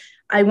that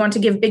I want to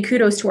give big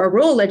kudos to our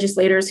rural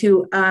legislators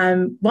who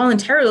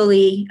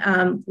voluntarily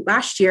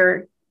last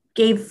year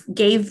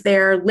gave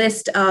their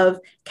list of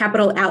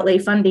capital outlay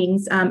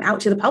fundings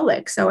out to the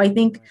public. So I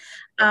think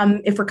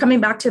if we're coming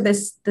back to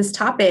this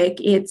topic,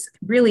 it's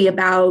really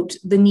about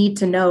the need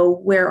to know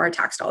where our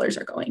tax dollars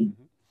are going.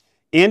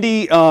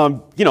 Andy,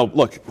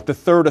 look, the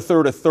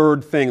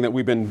third thing that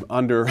we've been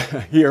under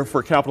here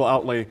for capital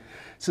outlay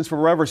since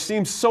forever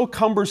seems so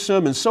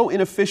cumbersome and so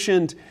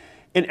inefficient.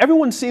 And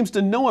everyone seems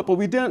to know it, but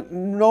we didn't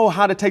know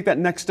how to take that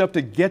next step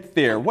to get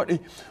there. What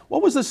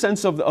was the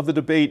sense of the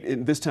debate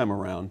this time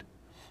around?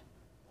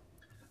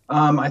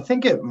 I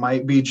think it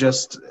might be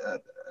just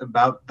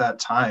about that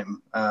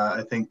time.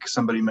 I think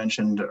somebody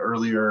mentioned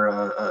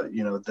earlier,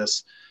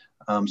 this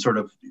sort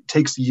of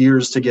takes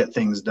years to get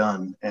things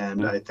done.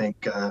 And I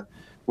think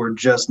we're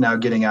just now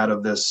getting out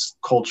of this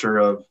culture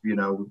of,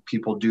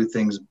 people do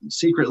things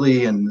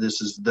secretly and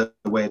this is the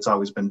way it's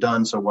always been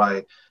done. So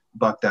why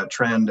buck that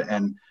trend?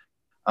 And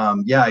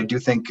I do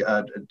think,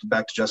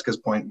 back to Jessica's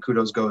point,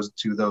 kudos goes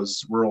to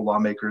those rural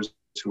lawmakers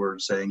who are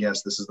saying,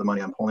 yes, this is the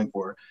money I'm pulling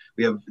for.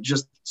 We have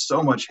just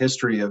so much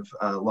history of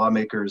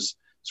lawmakers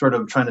sort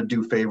of trying to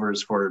do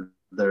favors for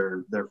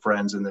their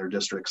friends in their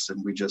districts.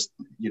 And we just,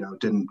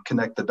 didn't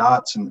connect the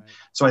dots. And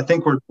so I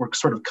think we're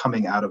sort of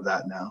coming out of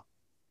that now.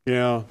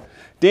 Yeah.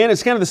 Dan,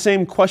 it's kind of the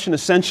same question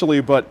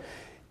essentially, but,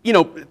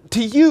 to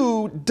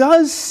you,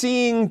 does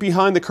seeing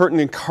behind the curtain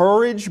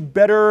encourage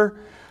better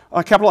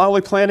capital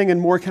outlay planning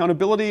and more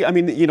accountability? I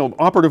mean,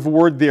 operative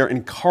word there,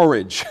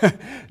 encourage,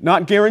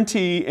 not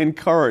guarantee,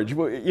 encourage.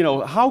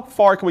 How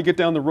far can we get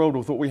down the road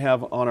with what we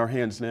have on our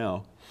hands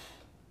now?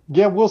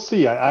 Yeah, we'll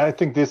see. I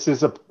think this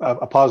is a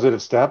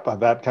positive step,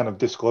 that kind of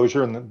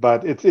disclosure,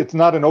 but it's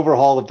not an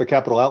overhaul of the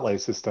capital outlay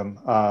system.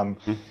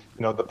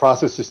 The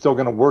process is still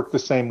going to work the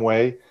same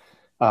way.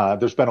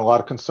 There's been a lot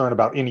of concern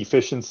about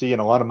inefficiency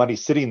and a lot of money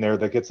sitting there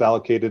that gets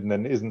allocated and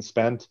then isn't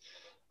spent.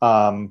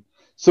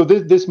 So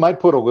this might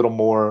put a little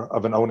more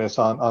of an onus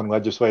on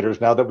legislators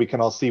now that we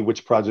can all see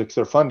which projects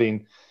they're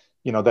funding,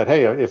 that,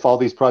 hey, if all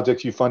these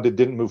projects you funded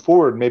didn't move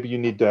forward, maybe you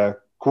need to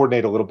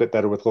coordinate a little bit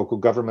better with local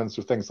governments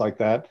or things like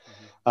that.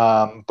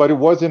 But it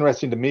was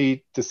interesting to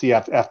me to see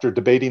after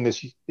debating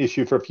this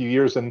issue for a few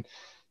years, and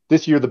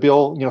this year the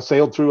bill,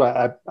 sailed through.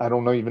 I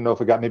don't even know if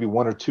it got maybe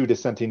 1 or 2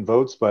 dissenting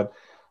votes, but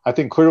I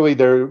think clearly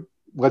their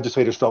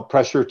legislators felt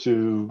pressure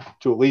to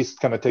at least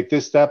kind of take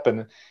this step,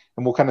 and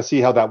we'll kind of see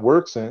how that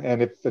works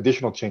and if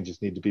additional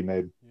changes need to be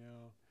made.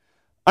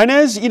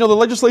 Inez, the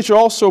legislature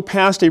also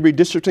passed a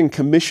redistricting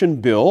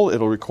commission bill.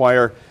 It'll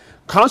require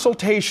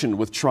consultation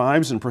with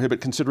tribes and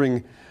prohibit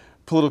considering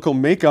political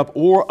makeup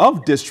or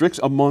of districts,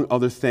 among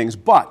other things.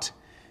 But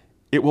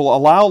it will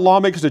allow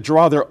lawmakers to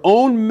draw their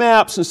own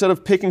maps instead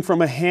of picking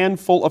from a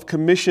handful of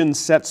commission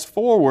sets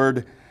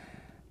forward.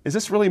 Is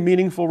this really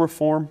meaningful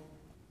reform?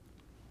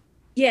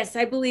 Yes,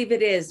 I believe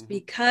it is,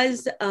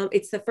 because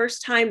it's the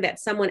first time that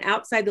someone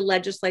outside the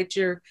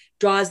legislature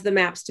draws the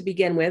maps to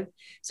begin with.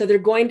 So they're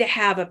going to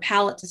have a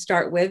palette to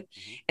start with.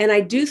 And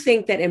I do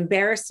think that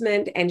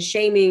embarrassment and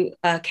shaming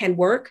can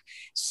work.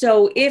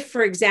 So if,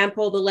 for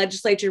example, the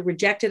legislature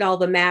rejected all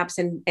the maps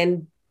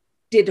and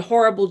did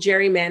horrible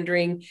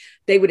gerrymandering,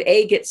 they would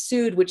A, get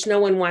sued, which no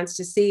one wants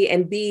to see,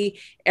 and B,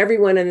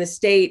 everyone in the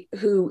state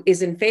who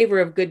is in favor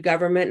of good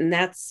government, and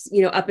that's,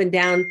 up and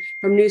down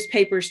from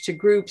newspapers to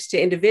groups to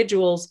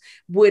individuals,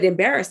 would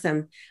embarrass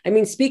them. I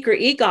mean, Speaker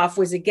Egoff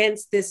was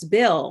against this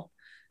bill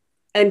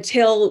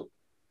until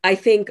I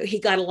think he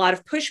got a lot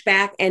of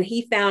pushback, and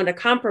he found a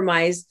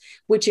compromise,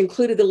 which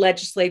included the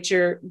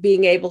legislature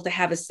being able to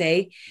have a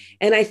say.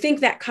 And I think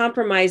that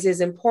compromise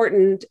is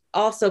important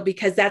also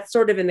because that's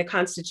sort of in the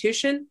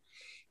Constitution.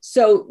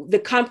 So the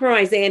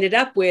compromise they ended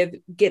up with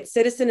gets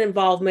citizen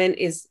involvement,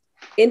 is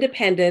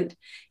independent,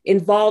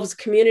 involves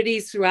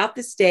communities throughout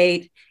the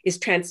state, is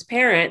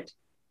transparent,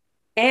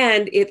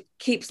 and it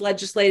keeps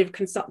legislative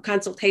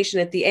consultation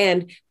at the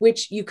end,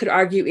 which you could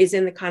argue is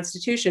in the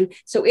Constitution.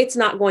 So it's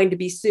not going to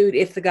be sued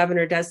if the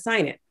governor does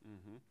sign it.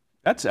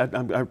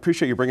 I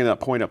appreciate you bringing that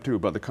point up too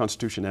about the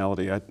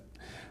constitutionality.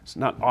 It's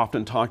not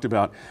often talked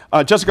about.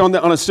 Jessica,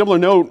 on a similar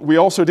note, we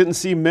also didn't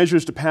see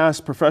measures to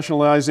pass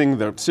professionalizing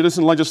the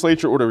citizen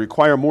legislature or to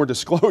require more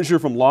disclosure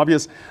from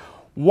lobbyists.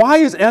 Why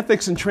is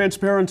ethics and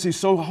transparency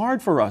so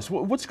hard for us?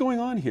 What's going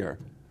on here?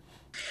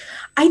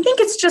 I think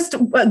it's just,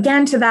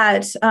 again, to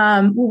that,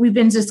 what we've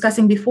been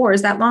discussing before,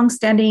 is that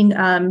longstanding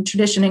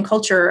tradition and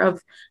culture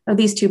of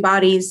these two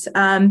bodies.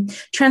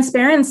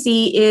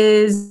 Transparency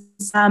is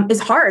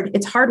hard.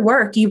 It's hard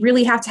work. You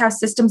really have to have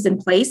systems in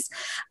place.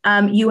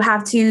 You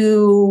have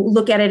to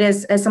look at it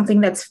as something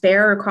that's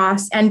fair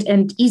across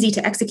and easy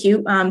to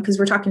execute, because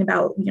we're talking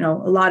about,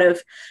 a lot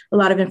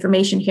of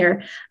information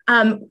here.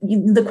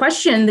 The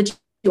question that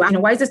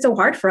why is it so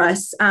hard for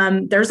us?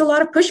 There's a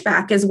lot of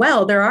pushback as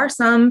well. There are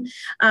some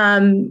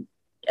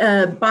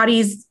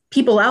bodies,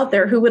 people out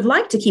there who would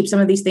like to keep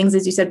some of these things,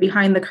 as you said,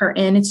 behind the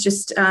curtain. It's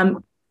just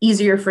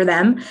easier for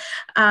them.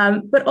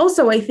 But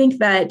also, I think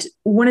that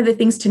one of the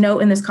things to note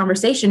in this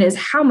conversation is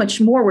how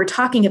much more we're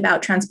talking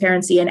about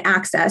transparency and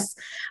access,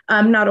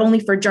 not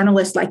only for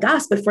journalists like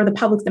us, but for the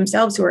public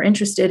themselves who are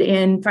interested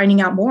in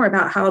finding out more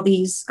about how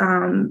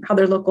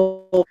their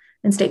local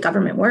and state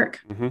government work.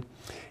 Mm-hmm.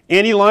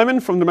 Annie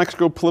Lyman from New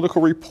Mexico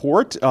Political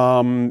Report.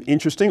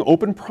 Interesting,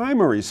 open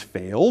primaries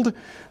failed,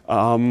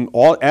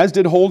 as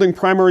did holding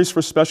primaries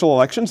for special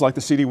elections like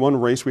the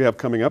CD1 race we have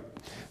coming up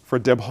for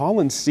Deb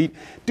Haaland's seat.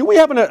 Do we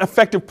have an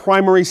effective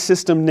primary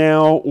system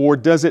now, or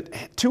does it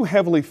too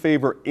heavily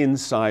favor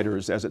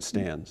insiders as it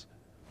stands?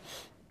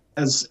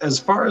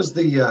 As far as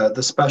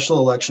the special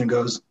election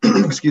goes,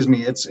 excuse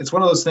me, it's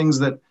one of those things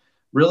that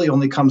really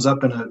only comes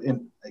up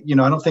in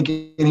I don't think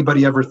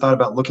anybody ever thought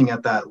about looking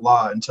at that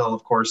law until,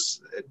 of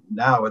course,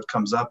 now it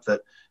comes up that,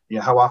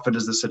 how often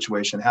does this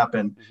situation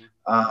happen?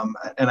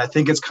 And I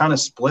think it's kind of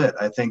split.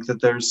 I think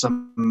that there's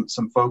some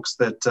folks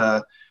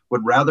that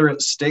would rather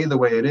it stay the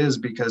way it is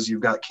because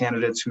you've got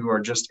candidates who are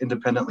just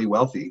independently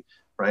wealthy,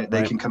 right?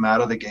 They can come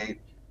out of the gate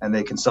and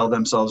they can sell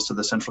themselves to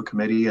the Central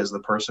Committee as the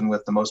person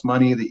with the most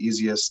money, the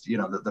easiest,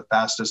 the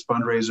fastest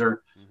fundraiser.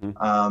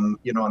 On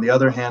the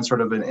other hand,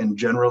 sort of in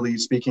generally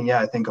speaking,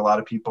 I think a lot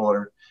of people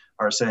are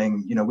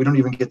saying, we don't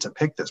even get to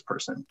pick this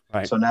person.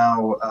 Right. So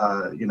now,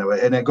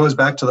 and it goes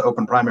back to the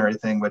open primary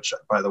thing, which,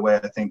 by the way,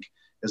 I think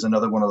is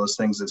another one of those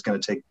things that's going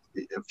to take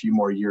a few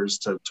more years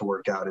to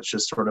work out. It's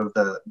just sort of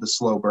the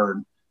slow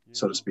burn,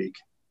 so to speak.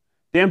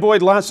 Dan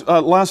Boyd,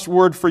 last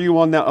word for you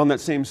on that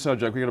same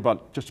subject. We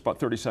got just about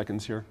 30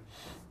 seconds here.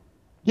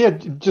 Yeah,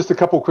 just a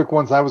couple quick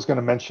ones I was going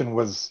to mention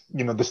was,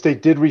 the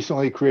state did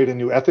recently create a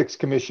new ethics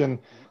commission,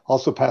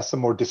 also passed some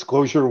more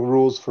disclosure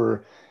rules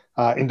for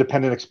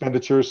independent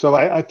expenditures. So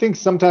I think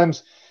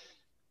sometimes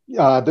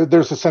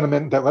there's a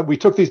sentiment that we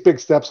took these big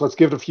steps, let's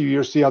give it a few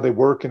years, see how they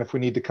work, and if we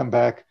need to come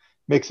back,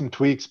 make some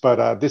tweaks.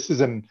 But this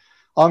is an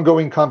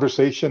ongoing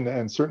conversation,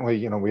 and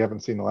certainly, we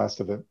haven't seen the last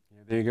of it.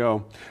 There you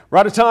go. We're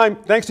out of time.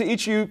 Thanks to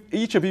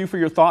each of you for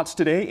your thoughts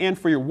today and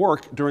for your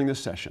work during this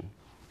session.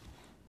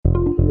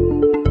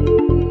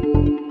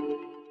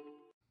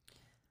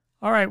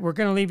 All right, we're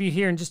going to leave you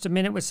here in just a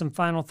minute with some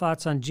final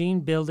thoughts on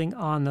Gene, building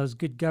on those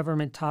good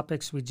government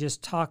topics we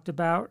just talked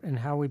about and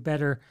how we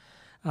better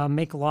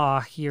make law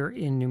here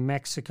in New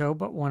Mexico.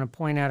 But want to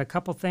point out a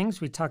couple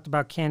things. We talked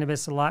about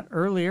cannabis a lot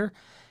earlier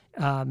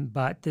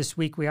But this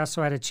week we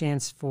also had a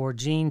chance for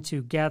Jean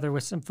to gather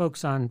with some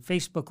folks on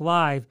Facebook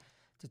Live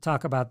to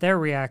talk about their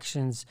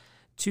reactions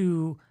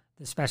to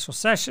the special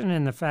session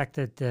and the fact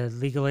that the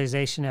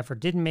legalization effort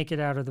didn't make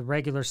it out of the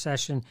regular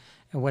session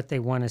and what they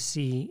want to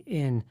see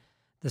in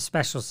the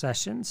special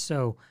session.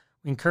 So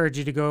we encourage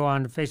you to go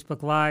on to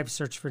Facebook Live,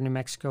 search for New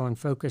Mexico in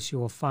Focus. You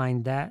will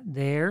find that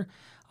there.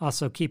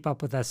 Also, keep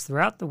up with us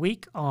throughout the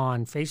week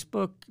on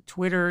Facebook,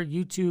 Twitter,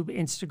 YouTube,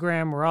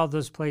 Instagram. We're all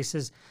those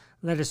places.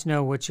 Let us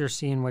know what you're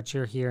seeing, what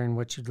you're hearing,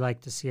 what you'd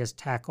like to see us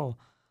tackle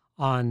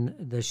on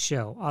the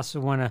show. Also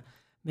want to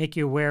make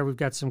you aware we've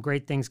got some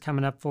great things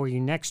coming up for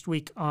you next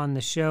week on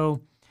the show.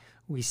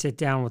 We sit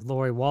down with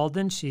Lori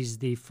Walden. She's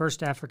the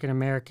first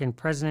African-American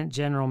president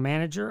general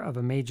manager of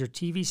a major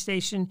TV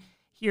station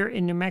here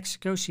in New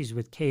Mexico. She's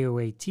with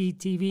KOAT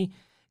TV,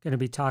 going to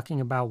be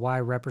talking about why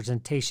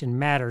representation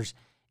matters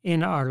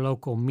in our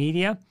local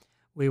media.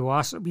 We will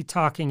also be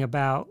talking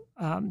about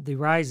the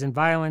rise in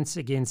violence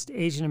against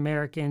Asian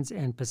Americans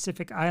and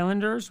Pacific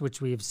Islanders, which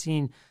we have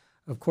seen,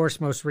 of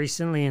course, most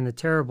recently in the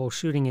terrible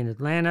shooting in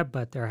Atlanta,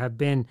 but there have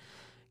been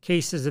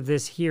cases of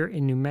this here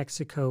in New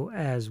Mexico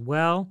as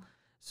well.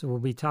 So we'll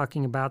be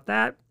talking about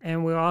that.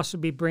 And we'll also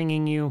be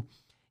bringing you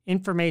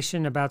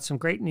information about some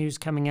great news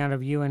coming out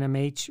of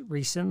UNMH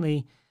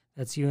recently.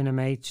 That's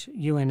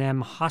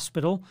UNM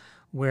Hospital,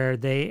 where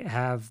they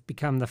have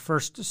become the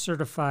first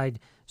certified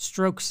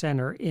stroke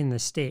center in the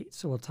state.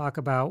 So we'll talk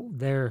about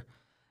their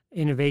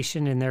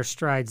innovation and their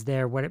strides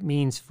there, what it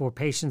means for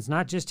patients,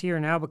 not just here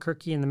in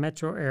Albuquerque in the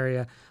metro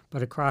area,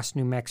 but across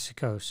New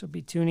Mexico. So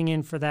be tuning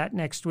in for that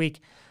next week.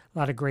 A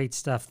lot of great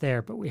stuff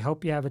there. But we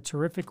hope you have a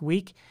terrific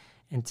week.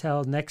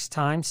 Until next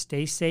time,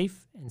 stay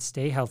safe and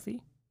stay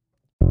healthy.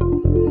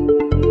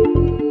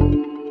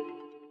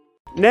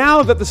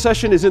 Now that the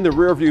session is in the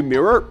rearview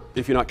mirror,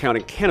 if you're not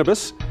counting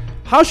cannabis,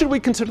 how should we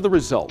consider the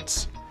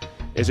results?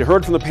 As you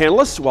heard from the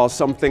panelists, while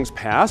some things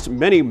passed,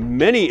 many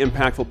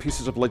impactful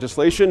pieces of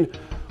legislation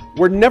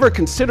were never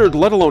considered,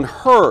 let alone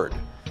heard,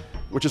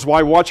 which is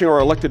why watching our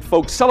elected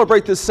folks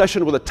celebrate this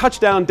session with a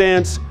touchdown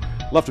dance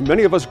left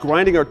many of us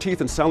grinding our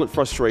teeth in silent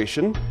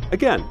frustration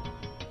again.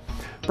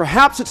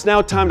 Perhaps it's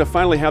now time to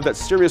finally have that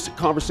serious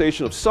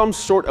conversation of some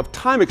sort of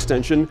time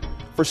extension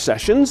for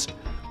sessions.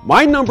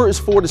 My number is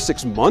 4 to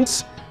 6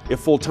 months, if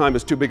full-time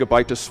is too big a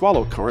bite to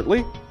swallow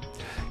currently.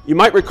 You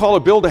might recall a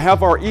bill to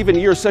have our even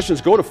year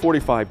sessions go to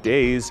 45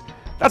 days.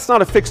 That's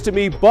not a fix to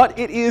me, but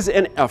it is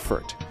an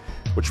effort.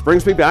 Which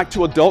brings me back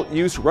to adult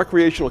use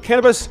recreational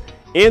cannabis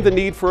and the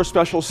need for a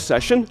special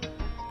session.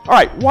 All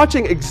right,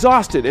 watching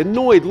exhausted,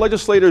 annoyed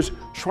legislators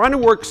trying to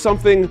work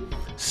something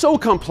so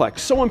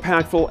complex, so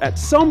impactful, at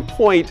some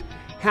point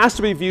has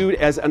to be viewed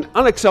as an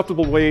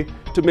unacceptable way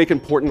to make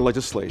important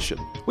legislation.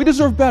 We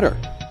deserve better.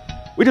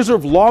 We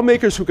deserve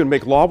lawmakers who can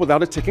make law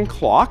without a ticking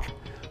clock.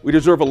 We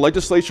deserve a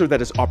legislature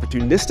that is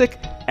opportunistic,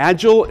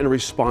 agile, and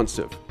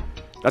responsive.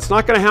 That's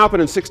not going to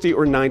happen in 60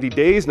 or 90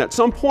 days, and at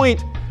some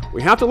point,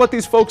 we have to let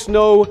these folks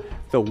know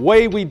the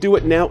way we do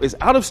it now is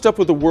out of step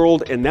with the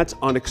world, and that's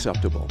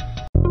unacceptable.